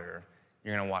water,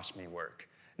 you're going to watch me work.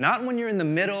 Not when you're in the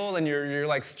middle and you're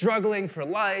like struggling for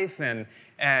life and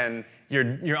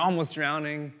you're almost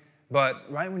drowning, but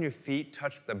right when your feet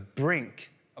touch the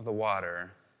brink of the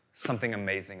water, something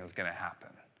amazing is going to happen.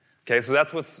 Okay, so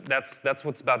that's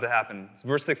what's about to happen. It's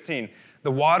verse 16.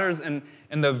 The waters and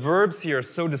the verbs here are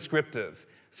so descriptive.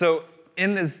 So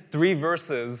in these 3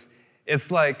 verses, it's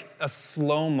like a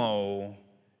slow-mo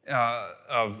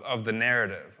of the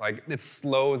narrative. Like it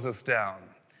slows us down.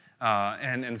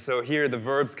 And so here the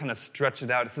verbs kind of stretch it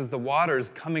out. It says the waters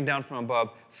coming down from above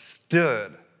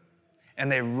stood,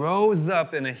 and they rose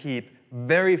up in a heap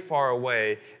very far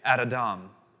away at Adam,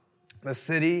 the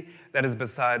city that is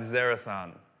beside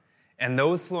Zarethan. And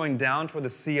those flowing down toward the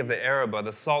sea of the Arabah,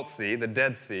 the Salt Sea, the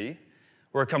Dead Sea,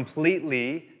 were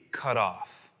completely cut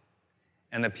off.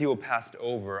 And the people passed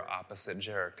over opposite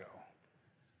Jericho.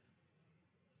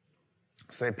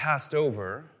 So they passed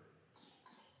over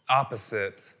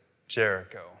opposite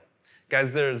Jericho.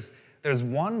 Guys, there's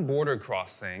one border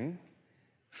crossing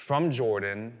from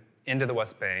Jordan into the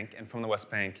West Bank and from the West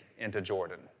Bank into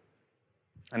Jordan.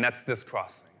 And that's this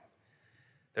crossing.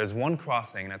 There's one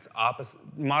crossing, and it's opposite,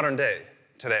 modern day,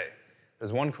 today.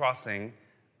 There's one crossing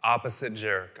opposite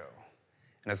Jericho.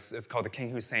 And it's called the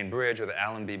King Hussein Bridge or the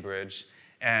Allenby Bridge.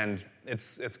 And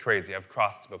it's crazy. I've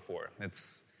crossed before.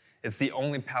 It's the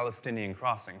only Palestinian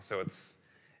crossing, so it's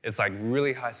like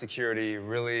really high security,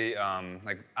 really,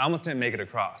 like I almost didn't make it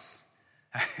across.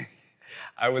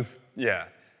 There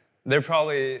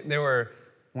were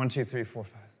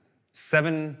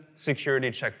 7 security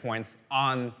checkpoints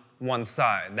on one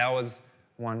side. That was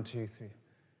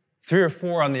 3 or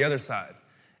 4 on the other side.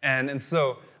 And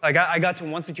so, like, I got to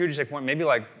one security checkpoint, maybe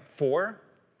like 4,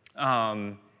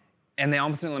 and they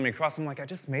almost didn't let me cross. I'm like, I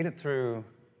just made it through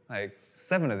like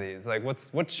 7 of these. Like,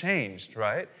 what changed,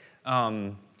 right?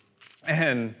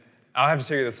 And I'll have to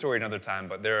tell you the story another time,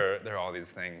 but there are all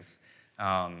these things. There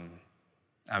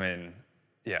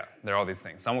are all these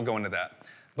things. So I won't go into that.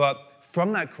 But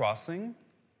from that crossing,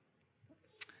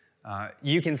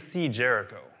 you can see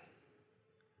Jericho.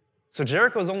 So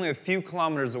Jericho is only a few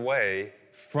kilometers away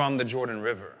from the Jordan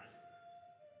River.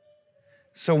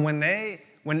 So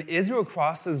when Israel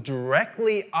crosses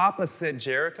directly opposite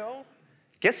Jericho,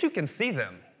 guess who can see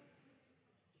them?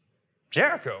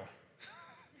 Jericho.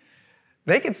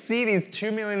 They could see these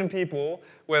 2 million people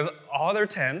with all their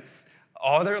tents,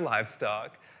 all their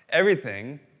livestock,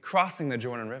 everything crossing the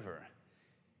Jordan River.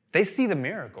 They see the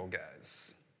miracle,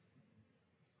 guys.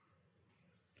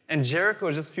 And Jericho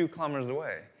is just a few kilometers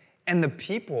away. And the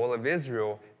people of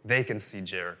Israel, they can see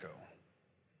Jericho.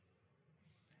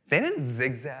 They didn't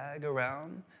zigzag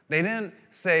around. They didn't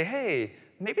say, hey,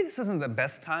 maybe this isn't the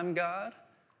best time, God.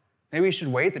 Maybe we should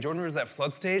wait. The Jordan River is at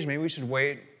flood stage. Maybe we should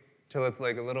wait till it's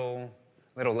like a little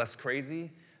less crazy.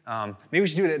 Maybe we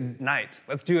should do it at night.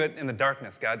 Let's do it in the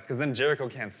darkness, God, because then Jericho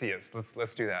can't see us.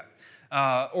 Let's do that.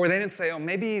 Or they didn't say, oh,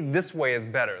 maybe this way is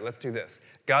better. Let's do this.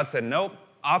 God said, nope,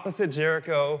 opposite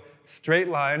Jericho, straight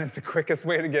line is the quickest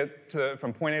way to get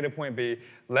from point A to point B.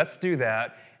 Let's do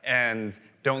that, and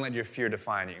don't let your fear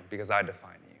define you, because I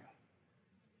define you.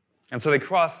 And so they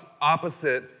cross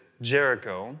opposite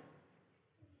Jericho,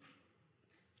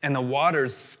 and the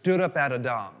waters stood up at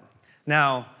Adam.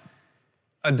 Now,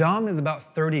 Adam is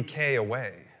about 30K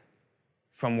away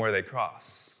from where they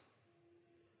cross.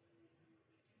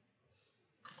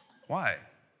 Why?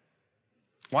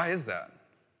 Why is that?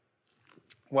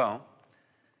 Well,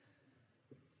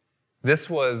 this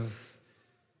was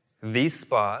the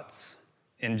spot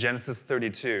in Genesis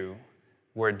 32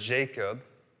 where Jacob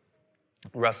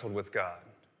wrestled with God.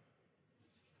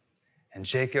 And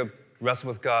Jacob wrestled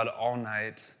with God all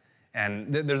night.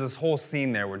 And there's this whole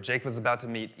scene there where Jacob was about to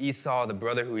meet Esau, the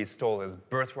brother who he stole his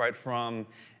birthright from.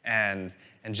 And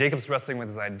Jacob's wrestling with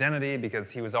his identity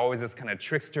because he was always this kind of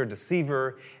trickster,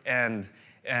 deceiver. And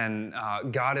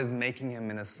God is making him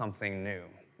into something new,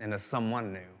 into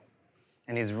someone new.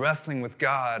 And he's wrestling with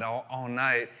God all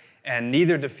night, and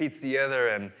neither defeats the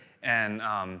other. And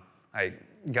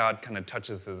God kind of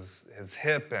touches his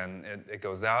hip, and it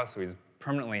goes out, so he's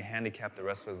permanently handicapped the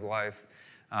rest of his life.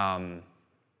 And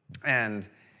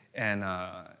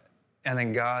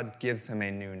then God gives him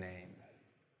a new name.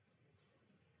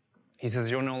 He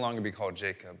says, you'll no longer be called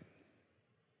Jacob.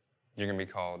 You're going to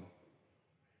be called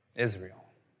Israel.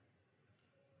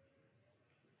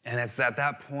 And it's at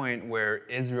that point where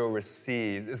Israel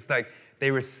receives, it's like they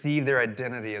receive their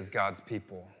identity as God's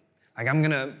people. Like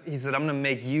he said, I'm going to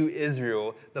make you,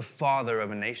 Israel, the father of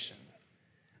a nation.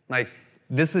 Like,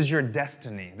 this is your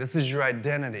destiny. This is your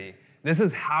identity. This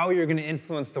is how you're going to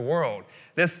influence the world.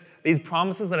 These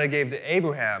promises that I gave to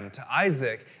Abraham, to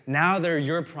Isaac, now they're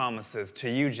your promises to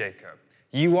you, Jacob.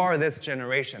 You are this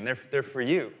generation. They're for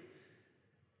you.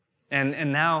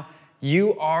 And now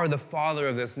you are the father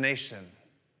of this nation.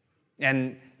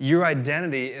 And your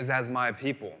identity is as my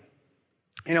people.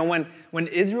 You know, when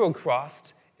Israel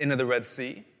crossed into the Red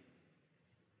Sea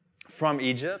from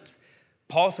Egypt,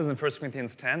 Paul says in 1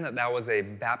 Corinthians 10 that was a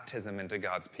baptism into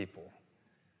God's people.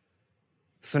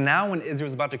 So now when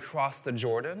Israel's about to cross the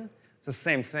Jordan, it's the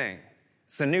same thing.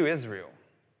 It's a new Israel.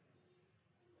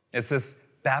 It's this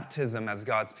baptism as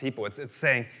God's people. It's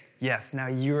saying, yes, now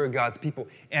you're God's people.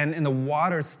 And the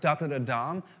water stopped at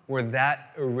Adam, where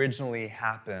that originally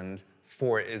happened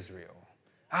for Israel.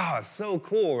 Oh, it's so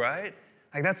cool, right?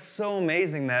 Like, that's so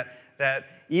amazing that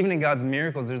even in God's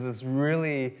miracles, there's this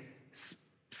really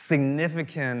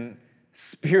significant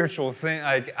spiritual thing.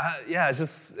 It's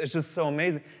just so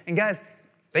amazing. And guys,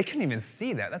 they couldn't even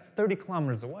see that. That's 30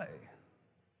 kilometers away,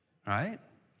 right?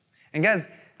 And guys,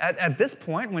 at this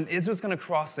point, when Israel's going to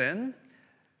cross in,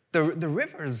 the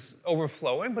river's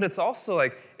overflowing, but it's also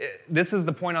like, this is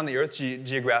the point on the earth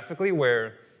geographically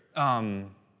where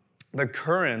the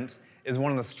current is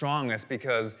one of the strongest,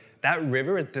 because that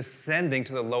river is descending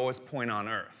to the lowest point on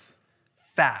earth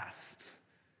fast,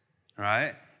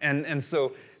 right? And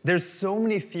so there's so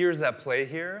many fears at play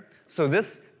here. So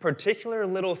this particular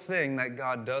little thing that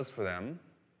God does for them,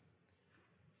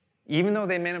 even though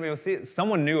they may not be able to see it,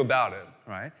 someone knew about it,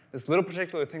 right? This little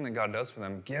particular thing that God does for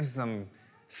them gives them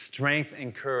strength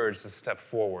and courage to step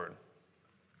forward.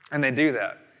 And they do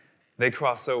that. They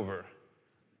cross over.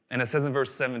 And it says in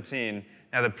verse 17,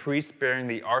 now the priest bearing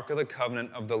the Ark of the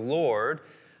Covenant of the Lord.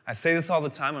 I say this all the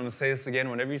time. I'm going to say this again.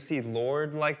 Whenever you see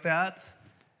Lord like that,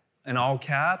 in all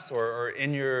caps or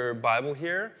in your Bible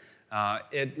here,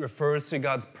 it refers to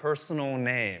God's personal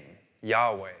name,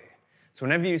 Yahweh. So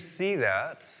whenever you see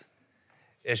that,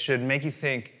 it should make you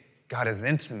think God is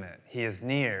intimate. He is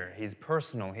near. He's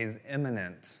personal. He's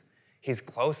immanent. He's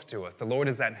close to us. The Lord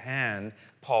is at hand,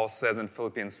 Paul says in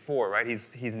Philippians 4, right?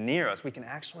 He's near us. We can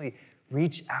actually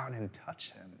reach out and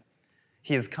touch him.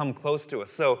 He has come close to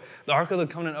us. So the Ark of the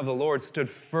Covenant of the Lord stood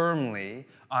firmly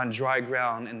on dry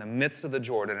ground in the midst of the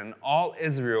Jordan, and all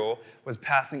Israel was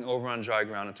passing over on dry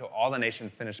ground until all the nation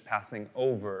finished passing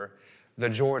over the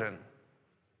Jordan.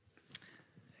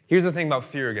 Here's the thing about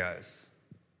fear, guys.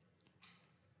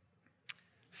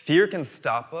 Fear can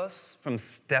stop us from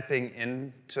stepping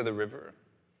into the river,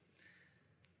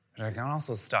 but it can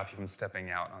also stop you from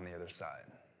stepping out on the other side.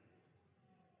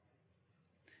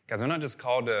 Guys, we're not just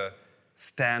called to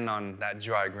stand on that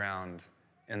dry ground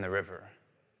in the river.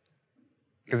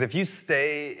 Because if you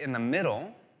stay in the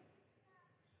middle,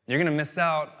 you're going to miss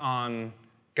out on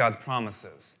God's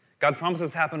promises. God's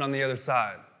promises happen on the other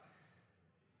side.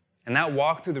 And that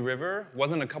walk through the river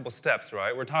wasn't a couple steps,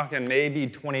 right? We're talking maybe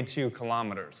 22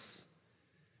 kilometers,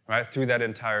 right, through that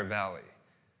entire valley,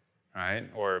 right?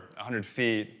 Or 100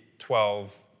 feet,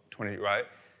 12, 20, right?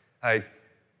 Like,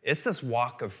 it's this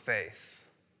walk of faith.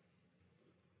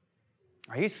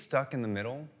 Are you stuck in the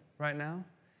middle right now?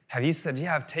 Have you said,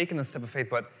 yeah, I've taken the step of faith,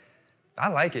 but I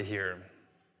like it here?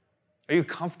 Are you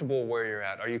comfortable where you're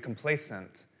at? Are you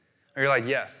complacent? Or you're like,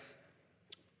 yes,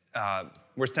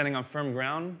 we're standing on firm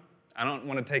ground. I don't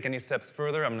want to take any steps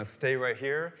further. I'm going to stay right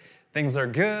here. Things are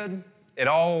good. It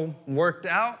all worked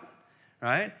out,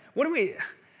 right?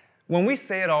 When we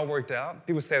say it all worked out,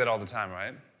 people say that all the time,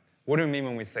 right? What do we mean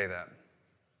when we say that?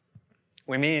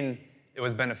 We mean it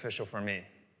was beneficial for me.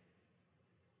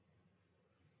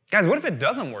 Guys, what if it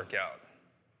doesn't work out?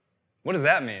 What does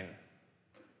that mean?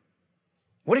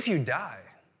 What if you die?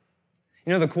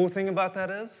 You know the cool thing about that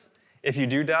is, if you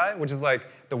do die, which is like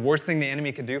the worst thing the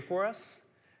enemy could do for us,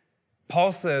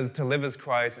 Paul says to live is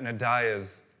Christ and to die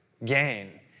is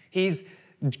gain.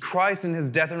 Christ in his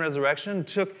death and resurrection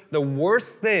took the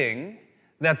worst thing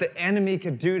that the enemy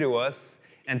could do to us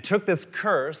and took this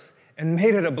curse and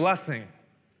made it a blessing.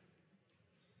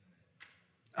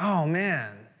 Oh,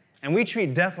 man. And we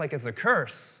treat death like it's a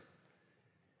curse.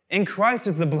 In Christ,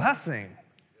 it's a blessing.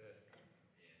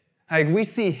 Like, we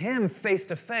see him face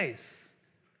to face,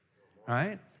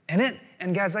 right?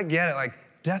 And guys, I get it. Like,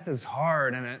 death is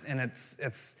hard, and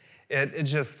it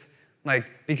just, like,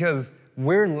 because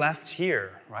we're left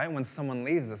here, right, when someone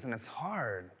leaves us, and it's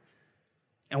hard.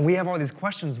 And we have all these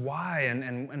questions, why,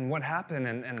 and what happened,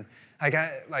 and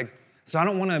so I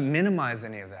don't want to minimize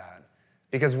any of that,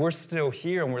 because we're still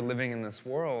here and we're living in this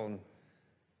world.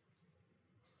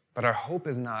 But our hope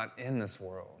is not in this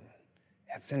world.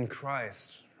 It's in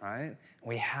Christ, right?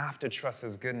 We have to trust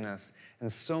his goodness. And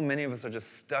so many of us are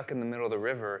just stuck in the middle of the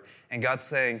river. And God's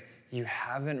saying, you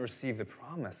haven't received the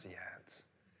promise yet.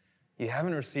 You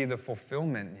haven't received the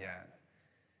fulfillment yet.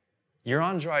 You're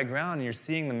on dry ground and you're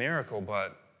seeing the miracle,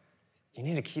 but you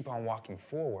need to keep on walking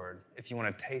forward if you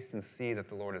want to taste and see that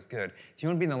the Lord is good. If you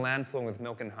want to be in the land flowing with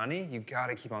milk and honey, you got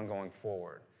to keep on going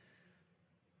forward.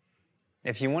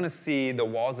 If you want to see the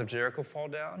walls of Jericho fall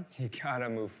down, you got to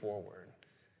move forward.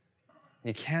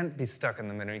 You can't be stuck in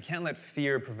the middle. You can't let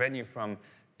fear prevent you from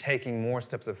taking more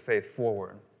steps of faith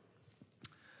forward.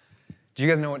 Do you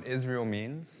guys know what Israel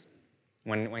means?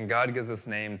 When God gives this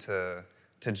name to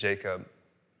Jacob,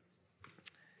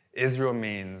 Israel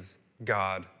means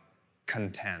God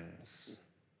contends,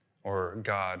 or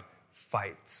God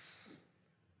fights,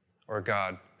 or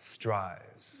God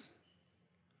strives.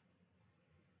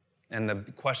 And the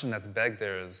question that's begged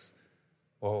there is,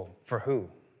 well, for who?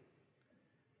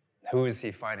 Who is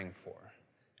he fighting for?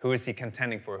 Who is he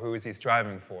contending for? Who is he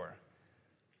striving for?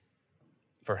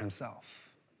 For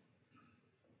himself.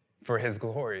 For his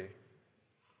glory.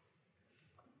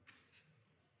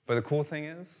 But the cool thing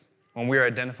is, when we are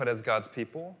identified as God's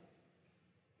people,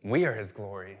 we are his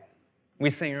glory. We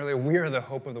sang earlier, we are the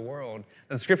hope of the world.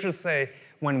 The scriptures say,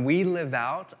 when we live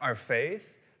out our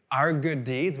faith, our good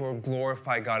deeds will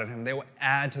glorify God in him. They will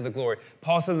add to the glory.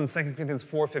 Paul says in 2 Corinthians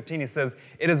 4:15, he says,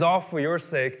 it is all for your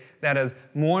sake that as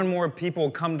more and more people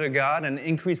come to God and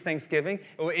increase thanksgiving,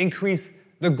 it will increase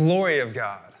the glory of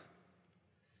God.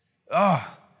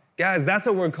 Oh, guys, that's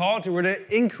what we're called to. We're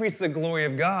to increase the glory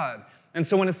of God. And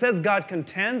so when it says God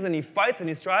contends and he fights and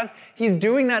he strives, he's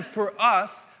doing that for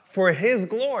us, for his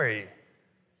glory.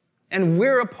 And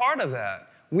we're a part of that.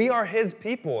 We are his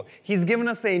people. He's given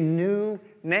us a new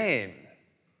name.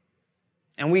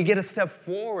 And we get a step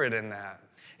forward in that.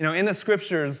 You know, in the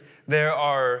scriptures,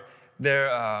 water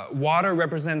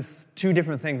represents two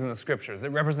different things in the scriptures.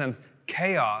 It represents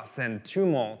chaos and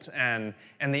tumult and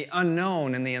the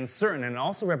unknown and the uncertain, and it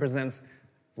also represents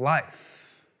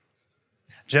life.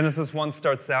 Genesis 1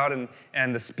 starts out,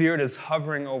 and the Spirit is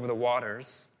hovering over the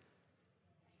waters,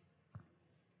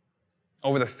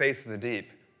 over the face of the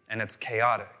deep, and it's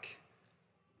chaotic.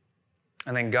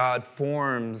 And then God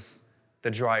forms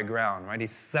the dry ground, right? He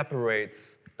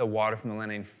separates the water from the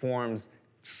land and forms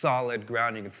solid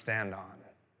ground you can stand on,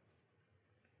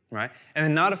 right? And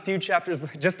then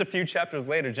just a few chapters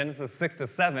later, Genesis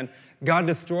 6-7, God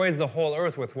destroys the whole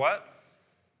earth with what?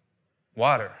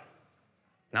 Water,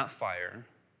 not fire.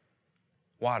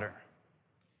 Water.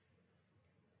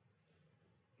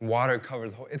 Water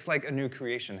covers the whole. It's like a new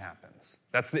creation happens.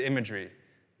 That's the imagery,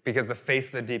 because the face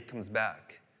of the deep comes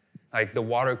back. Like the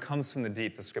water comes from the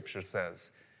deep, the scripture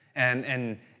says.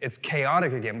 And it's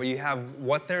chaotic again, but you have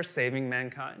what they're saving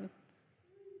mankind?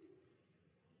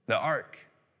 The ark.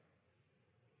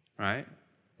 Right?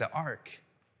 The ark.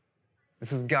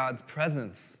 This is God's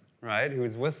presence, right?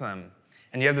 Who's with them.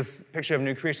 And you have this picture of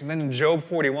new creation. Then in Job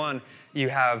 41, you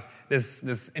have this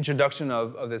introduction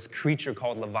of this creature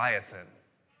called Leviathan.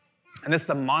 And it's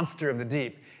the monster of the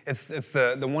deep. It's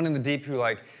the one in the deep who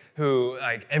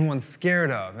everyone's scared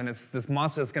of. And it's this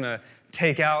monster that's going to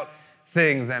take out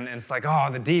things. And it's like, oh,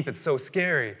 the deep, it's so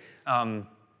scary. And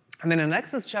then in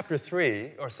Exodus chapter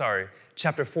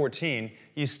 14,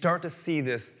 you start to see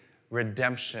this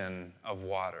redemption of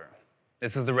water.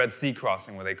 This is the Red Sea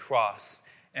crossing where they cross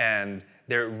and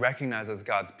they're recognized as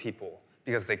God's people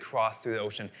because they cross through the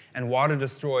ocean. And water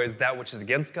destroys that which is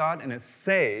against God, and it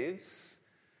saves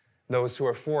those who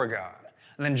are for God.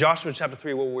 And then Joshua chapter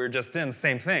 3, what we were just in,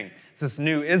 same thing. It's this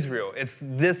new Israel. It's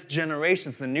this generation.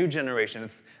 It's a new generation.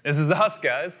 This is us,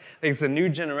 guys. It's a new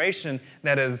generation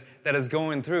that is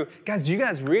going through. Guys, do you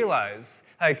guys realize,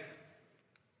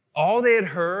 all they had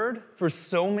heard for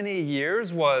so many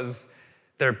years was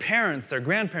their parents, their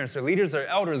grandparents, their leaders, their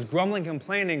elders grumbling,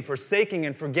 complaining, forsaking,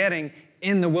 and forgetting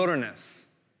in the wilderness.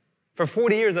 For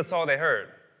 40 years, that's all they heard.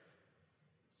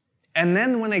 And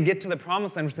then when they get to the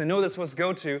promised land, which they know they're supposed to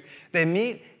go to, they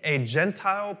meet a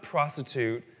Gentile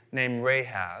prostitute named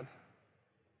Rahab,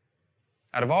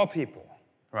 out of all people,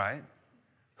 right,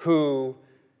 who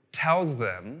tells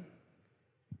them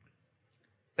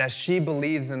that she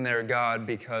believes in their God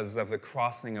because of the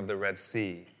crossing of the Red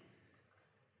Sea.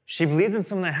 She believes in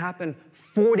something that happened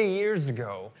 40 years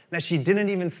ago that she didn't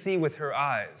even see with her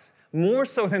eyes, more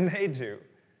so than they do.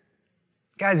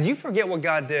 Guys, you forget what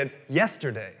God did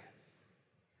yesterday.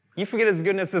 You forget his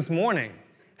goodness this morning.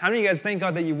 How many of you guys thank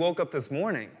God that you woke up this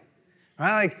morning?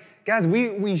 Right? Guys,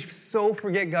 we so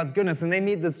forget God's goodness, and they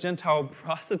meet this Gentile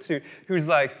prostitute who's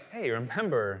like, hey,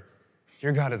 remember,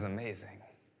 your God is amazing.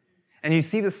 And you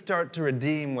see this start to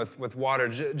redeem with water.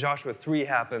 Joshua 3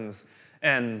 happens,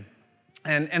 and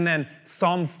then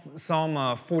Psalm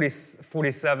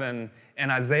 47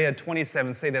 and Isaiah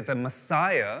 27 say that the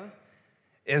Messiah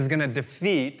is going to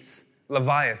defeat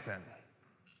Leviathan.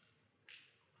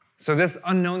 So this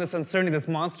unknown, this uncertainty, this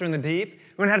monster in the deep,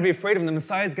 we don't have to be afraid of him. The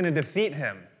Messiah is going to defeat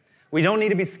him. We don't need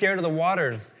to be scared of the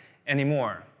waters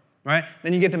anymore, right?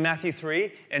 Then you get to Matthew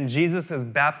 3, and Jesus is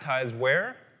baptized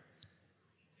where?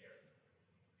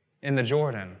 In the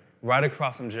Jordan, right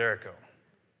across from Jericho,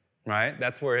 right?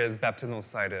 That's where his baptismal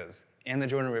site is. In the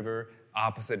Jordan River,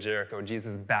 opposite Jericho.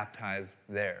 Jesus is baptized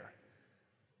there.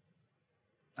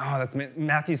 Oh, that's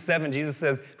Matthew 7. Jesus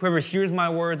says, whoever hears my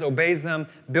words, obeys them,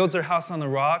 builds their house on the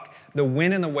rock, the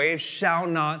wind and the waves shall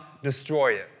not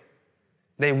destroy it.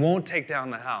 They won't take down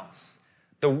the house.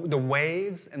 The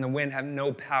waves and the wind have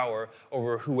no power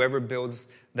over whoever builds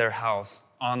their house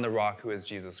on the rock, who is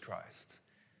Jesus Christ.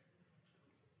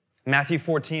 Matthew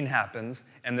 14 happens,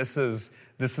 and this is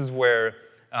where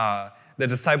the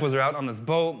disciples are out on this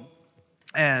boat,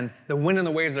 and the wind and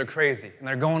the waves are crazy, and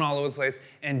they're going all over the place,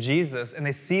 and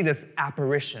they see this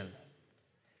apparition.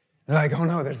 They're like, oh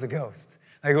no, there's a ghost.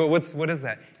 Like, well, what is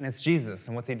that? And it's Jesus,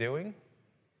 and what's he doing?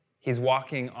 He's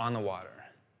walking on the water.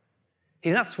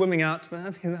 He's not swimming out to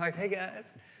them. He's not like, hey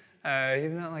guys.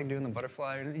 He's not like doing the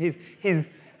butterfly. Or anything.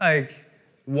 He's like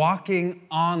walking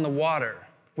on the water,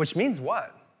 which means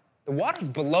what? The water's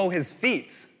below his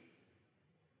feet.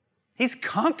 He's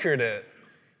conquered it.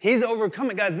 He's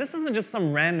overcome it. Guys, this isn't just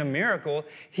some random miracle.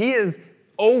 He is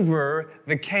over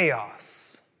the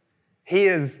chaos. He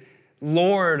is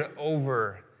Lord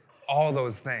over all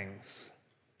those things.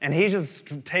 And he's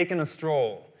just taken a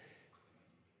stroll.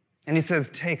 And he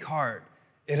says, take heart.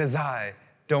 It is I.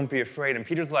 Don't be afraid. And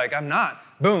Peter's like, I'm not.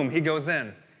 Boom, he goes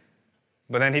in.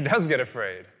 But then he does get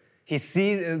afraid. He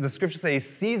sees, the scriptures say he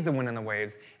sees the wind and the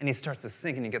waves, and he starts to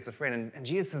sink, and he gets afraid. And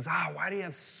Jesus says, why do you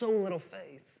have so little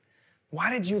faith? Why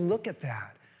did you look at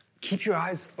that? Keep your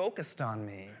eyes focused on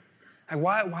me.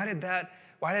 Like, why did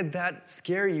that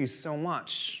scare you so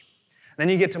much? Then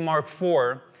you get to Mark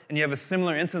 4, and you have a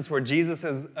similar instance where Jesus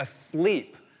is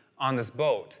asleep on this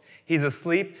boat. He's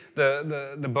asleep.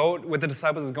 The boat with the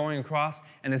disciples is going across,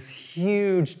 and this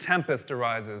huge tempest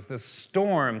arises, this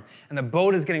storm, and the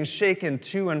boat is getting shaken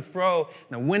to and fro, and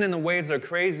the wind and the waves are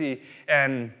crazy,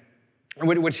 and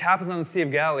which happens on the Sea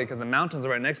of Galilee because the mountains are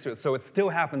right next to it, so it still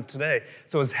happens today.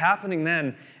 So it's happening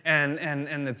then, and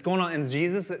it's going on, and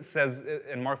Jesus, it says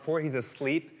in Mark 4, he's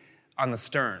asleep on the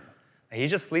stern. He's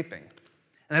just sleeping.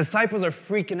 And the disciples are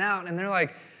freaking out, and they're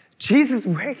like, Jesus,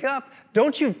 wake up.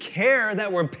 Don't you care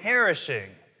that we're perishing?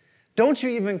 Don't you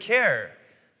even care?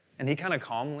 And he kind of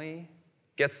calmly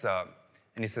gets up,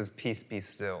 and he says, peace, be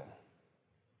still,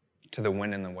 to the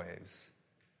wind and the waves.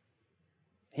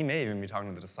 He may even be talking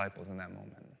to the disciples in that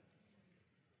moment.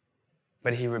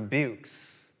 But he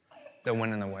rebukes the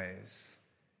wind and the waves,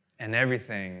 and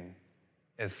everything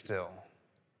is still.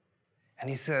 And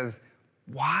he says,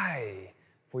 why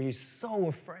were you so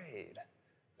afraid?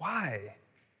 Why?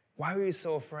 Why were you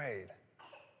so afraid?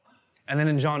 And then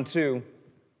in John 2,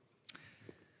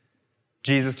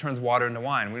 Jesus turns water into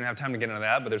wine. We don't have time to get into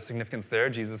that, but there's significance there.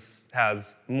 Jesus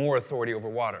has more authority over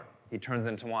water. He turns it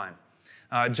into wine.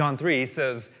 John 3, he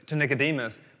says to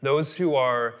Nicodemus, those who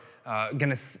are going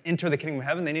to enter the kingdom of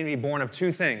heaven, they need to be born of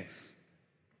two things.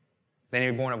 They need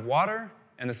to be born of water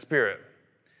and the Spirit.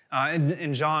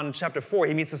 In John chapter 4,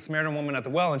 he meets a Samaritan woman at the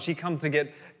well, and she comes to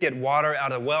get water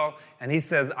out of the well, and he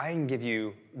says, I can give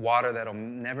you water that'll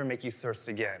never make you thirst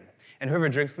again. And whoever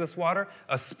drinks this water,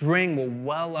 a spring will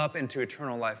well up into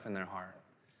eternal life in their heart.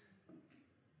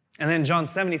 And then in John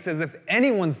 7, he says, if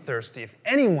anyone's thirsty, if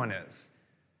anyone is,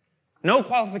 no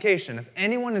qualification, if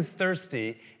anyone is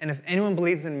thirsty, and if anyone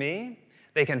believes in me,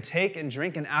 they can take and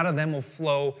drink, and out of them will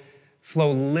flow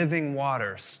living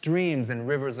water, streams and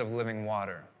rivers of living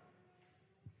water.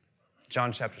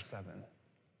 John chapter 7.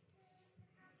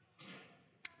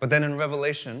 But then in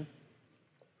Revelation,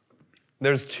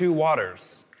 there's two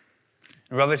waters.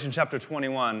 In Revelation chapter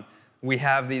 21, we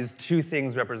have these two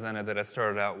things represented that I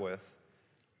started out with.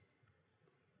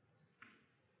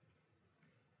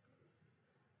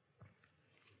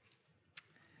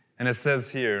 And it says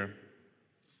here,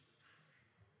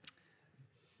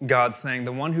 God saying,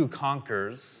 the one who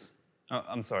conquers,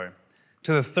 to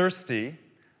the thirsty,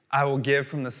 I will give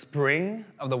from the spring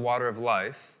of the water of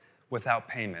life without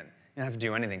payment. You don't have to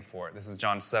do anything for it. This is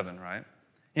John 7, right? You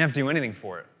don't have to do anything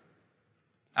for it.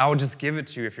 I will just give it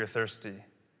to you if you're thirsty.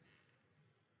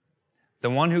 The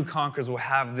one who conquers will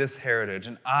have this heritage,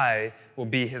 and I will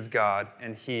be his God,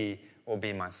 and he will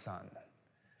be my son.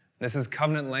 This is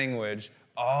covenant language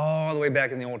all the way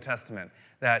back in the Old Testament,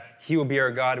 that he will be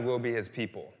our God, we will be his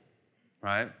people,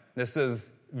 right? This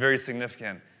is very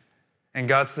significant. And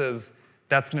God says,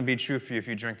 that's going to be true for you if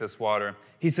you drink this water.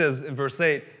 He says in verse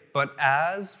 8, but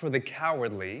as for the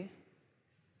cowardly,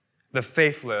 the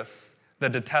faithless, the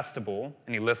detestable,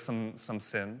 and he lists some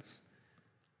sins,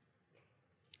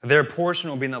 their portion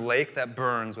will be in the lake that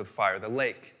burns with fire. The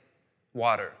lake,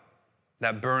 water,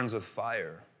 that burns with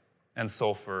fire and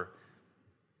sulfur,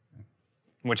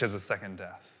 which is a second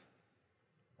death.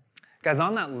 Guys,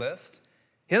 on that list,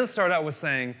 he doesn't start out with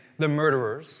saying the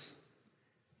murderers.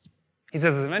 He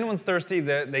says if anyone's thirsty,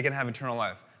 they can have eternal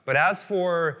life. But as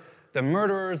for the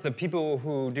murderers, the people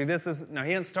who do this. No, he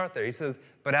didn't start there. He says,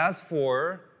 but as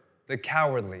for the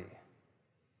cowardly,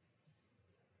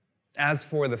 as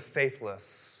for the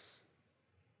faithless.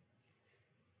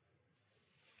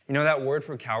 You know, that word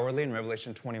for cowardly in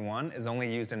Revelation 21 is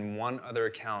only used in one other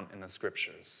account in the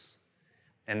scriptures.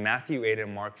 In Matthew 8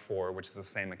 and Mark 4, which is the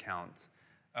same account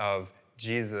of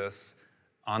Jesus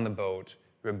on the boat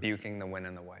rebuking the wind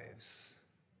and the waves.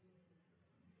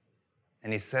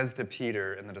 And he says to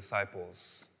Peter and the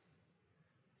disciples,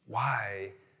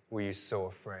 why were you so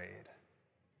afraid?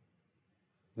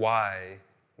 Why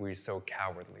were you so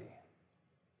cowardly?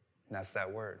 And that's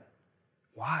that word.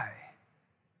 Why?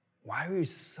 Why are you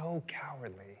so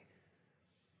cowardly?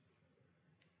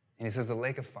 And he says the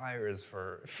lake of fire is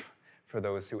for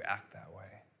those who act that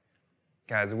way.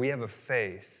 Guys, we have a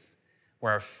faith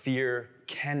where our fear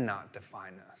cannot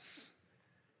define us.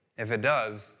 If it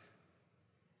does,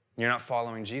 you're not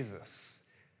following Jesus.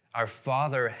 Our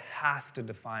Father has to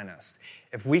define us.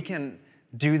 If we can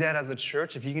do that as a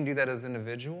church, if you can do that as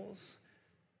individuals,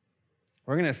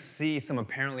 we're going to see some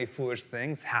apparently foolish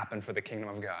things happen for the kingdom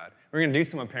of God. We're going to do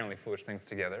some apparently foolish things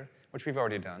together, which we've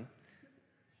already done.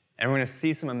 And we're going to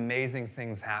see some amazing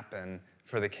things happen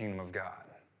for the kingdom of God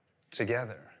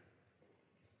together.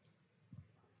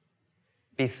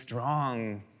 Be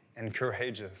strong and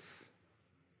courageous.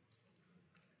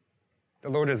 The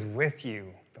Lord is with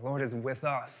you. The Lord is with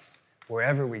us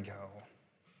wherever we go.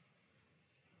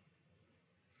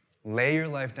 Lay your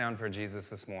life down for Jesus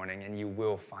this morning and you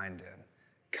will find it.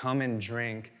 Come and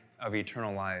drink of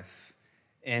eternal life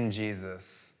in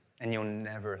Jesus and you'll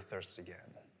never thirst again.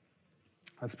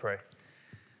 Let's pray.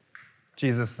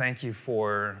 Jesus, thank you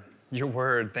for your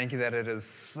word. Thank you that it is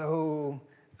so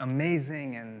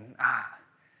amazing and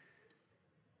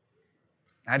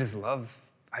I just love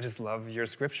your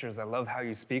scriptures. I love how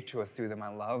you speak to us through them. I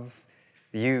love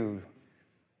you.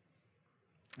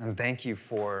 And thank you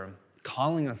for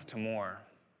calling us to more.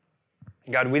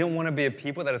 God, we don't want to be a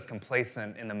people that is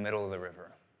complacent in the middle of the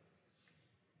river.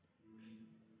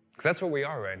 Because that's what we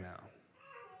are right now.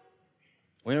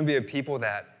 We want to be a people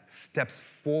that steps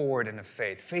forward into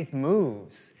faith. Faith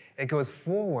moves. It goes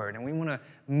forward, and we want to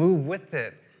move with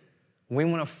it. We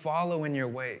want to follow in your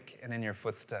wake and in your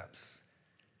footsteps.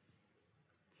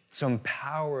 So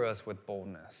empower us with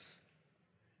boldness.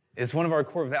 It's one of our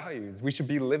core values. We should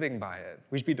be living by it.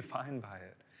 We should be defined by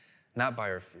it, not by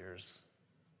our fears.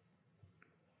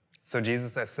 So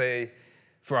Jesus, I say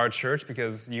for our church,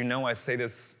 because you know I say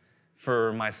this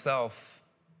for myself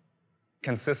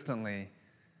consistently,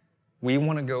 we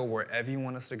want to go wherever you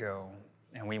want us to go,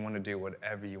 and we want to do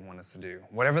whatever you want us to do.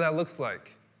 Whatever that looks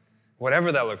like,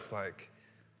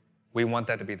 we want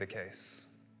that to be the case.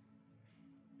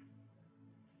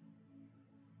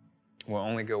 We'll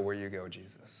only go where you go,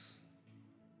 Jesus.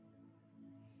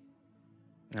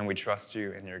 And we trust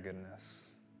you in your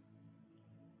goodness.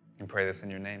 And pray this in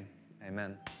your name.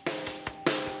 Amen.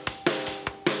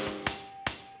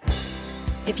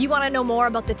 If you want to know more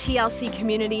about the TLC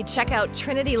community, check out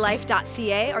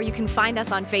trinitylife.ca, or you can find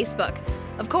us on Facebook.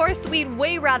 Of course, we'd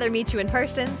way rather meet you in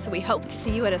person, so we hope to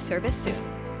see you at a service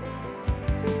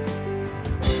soon.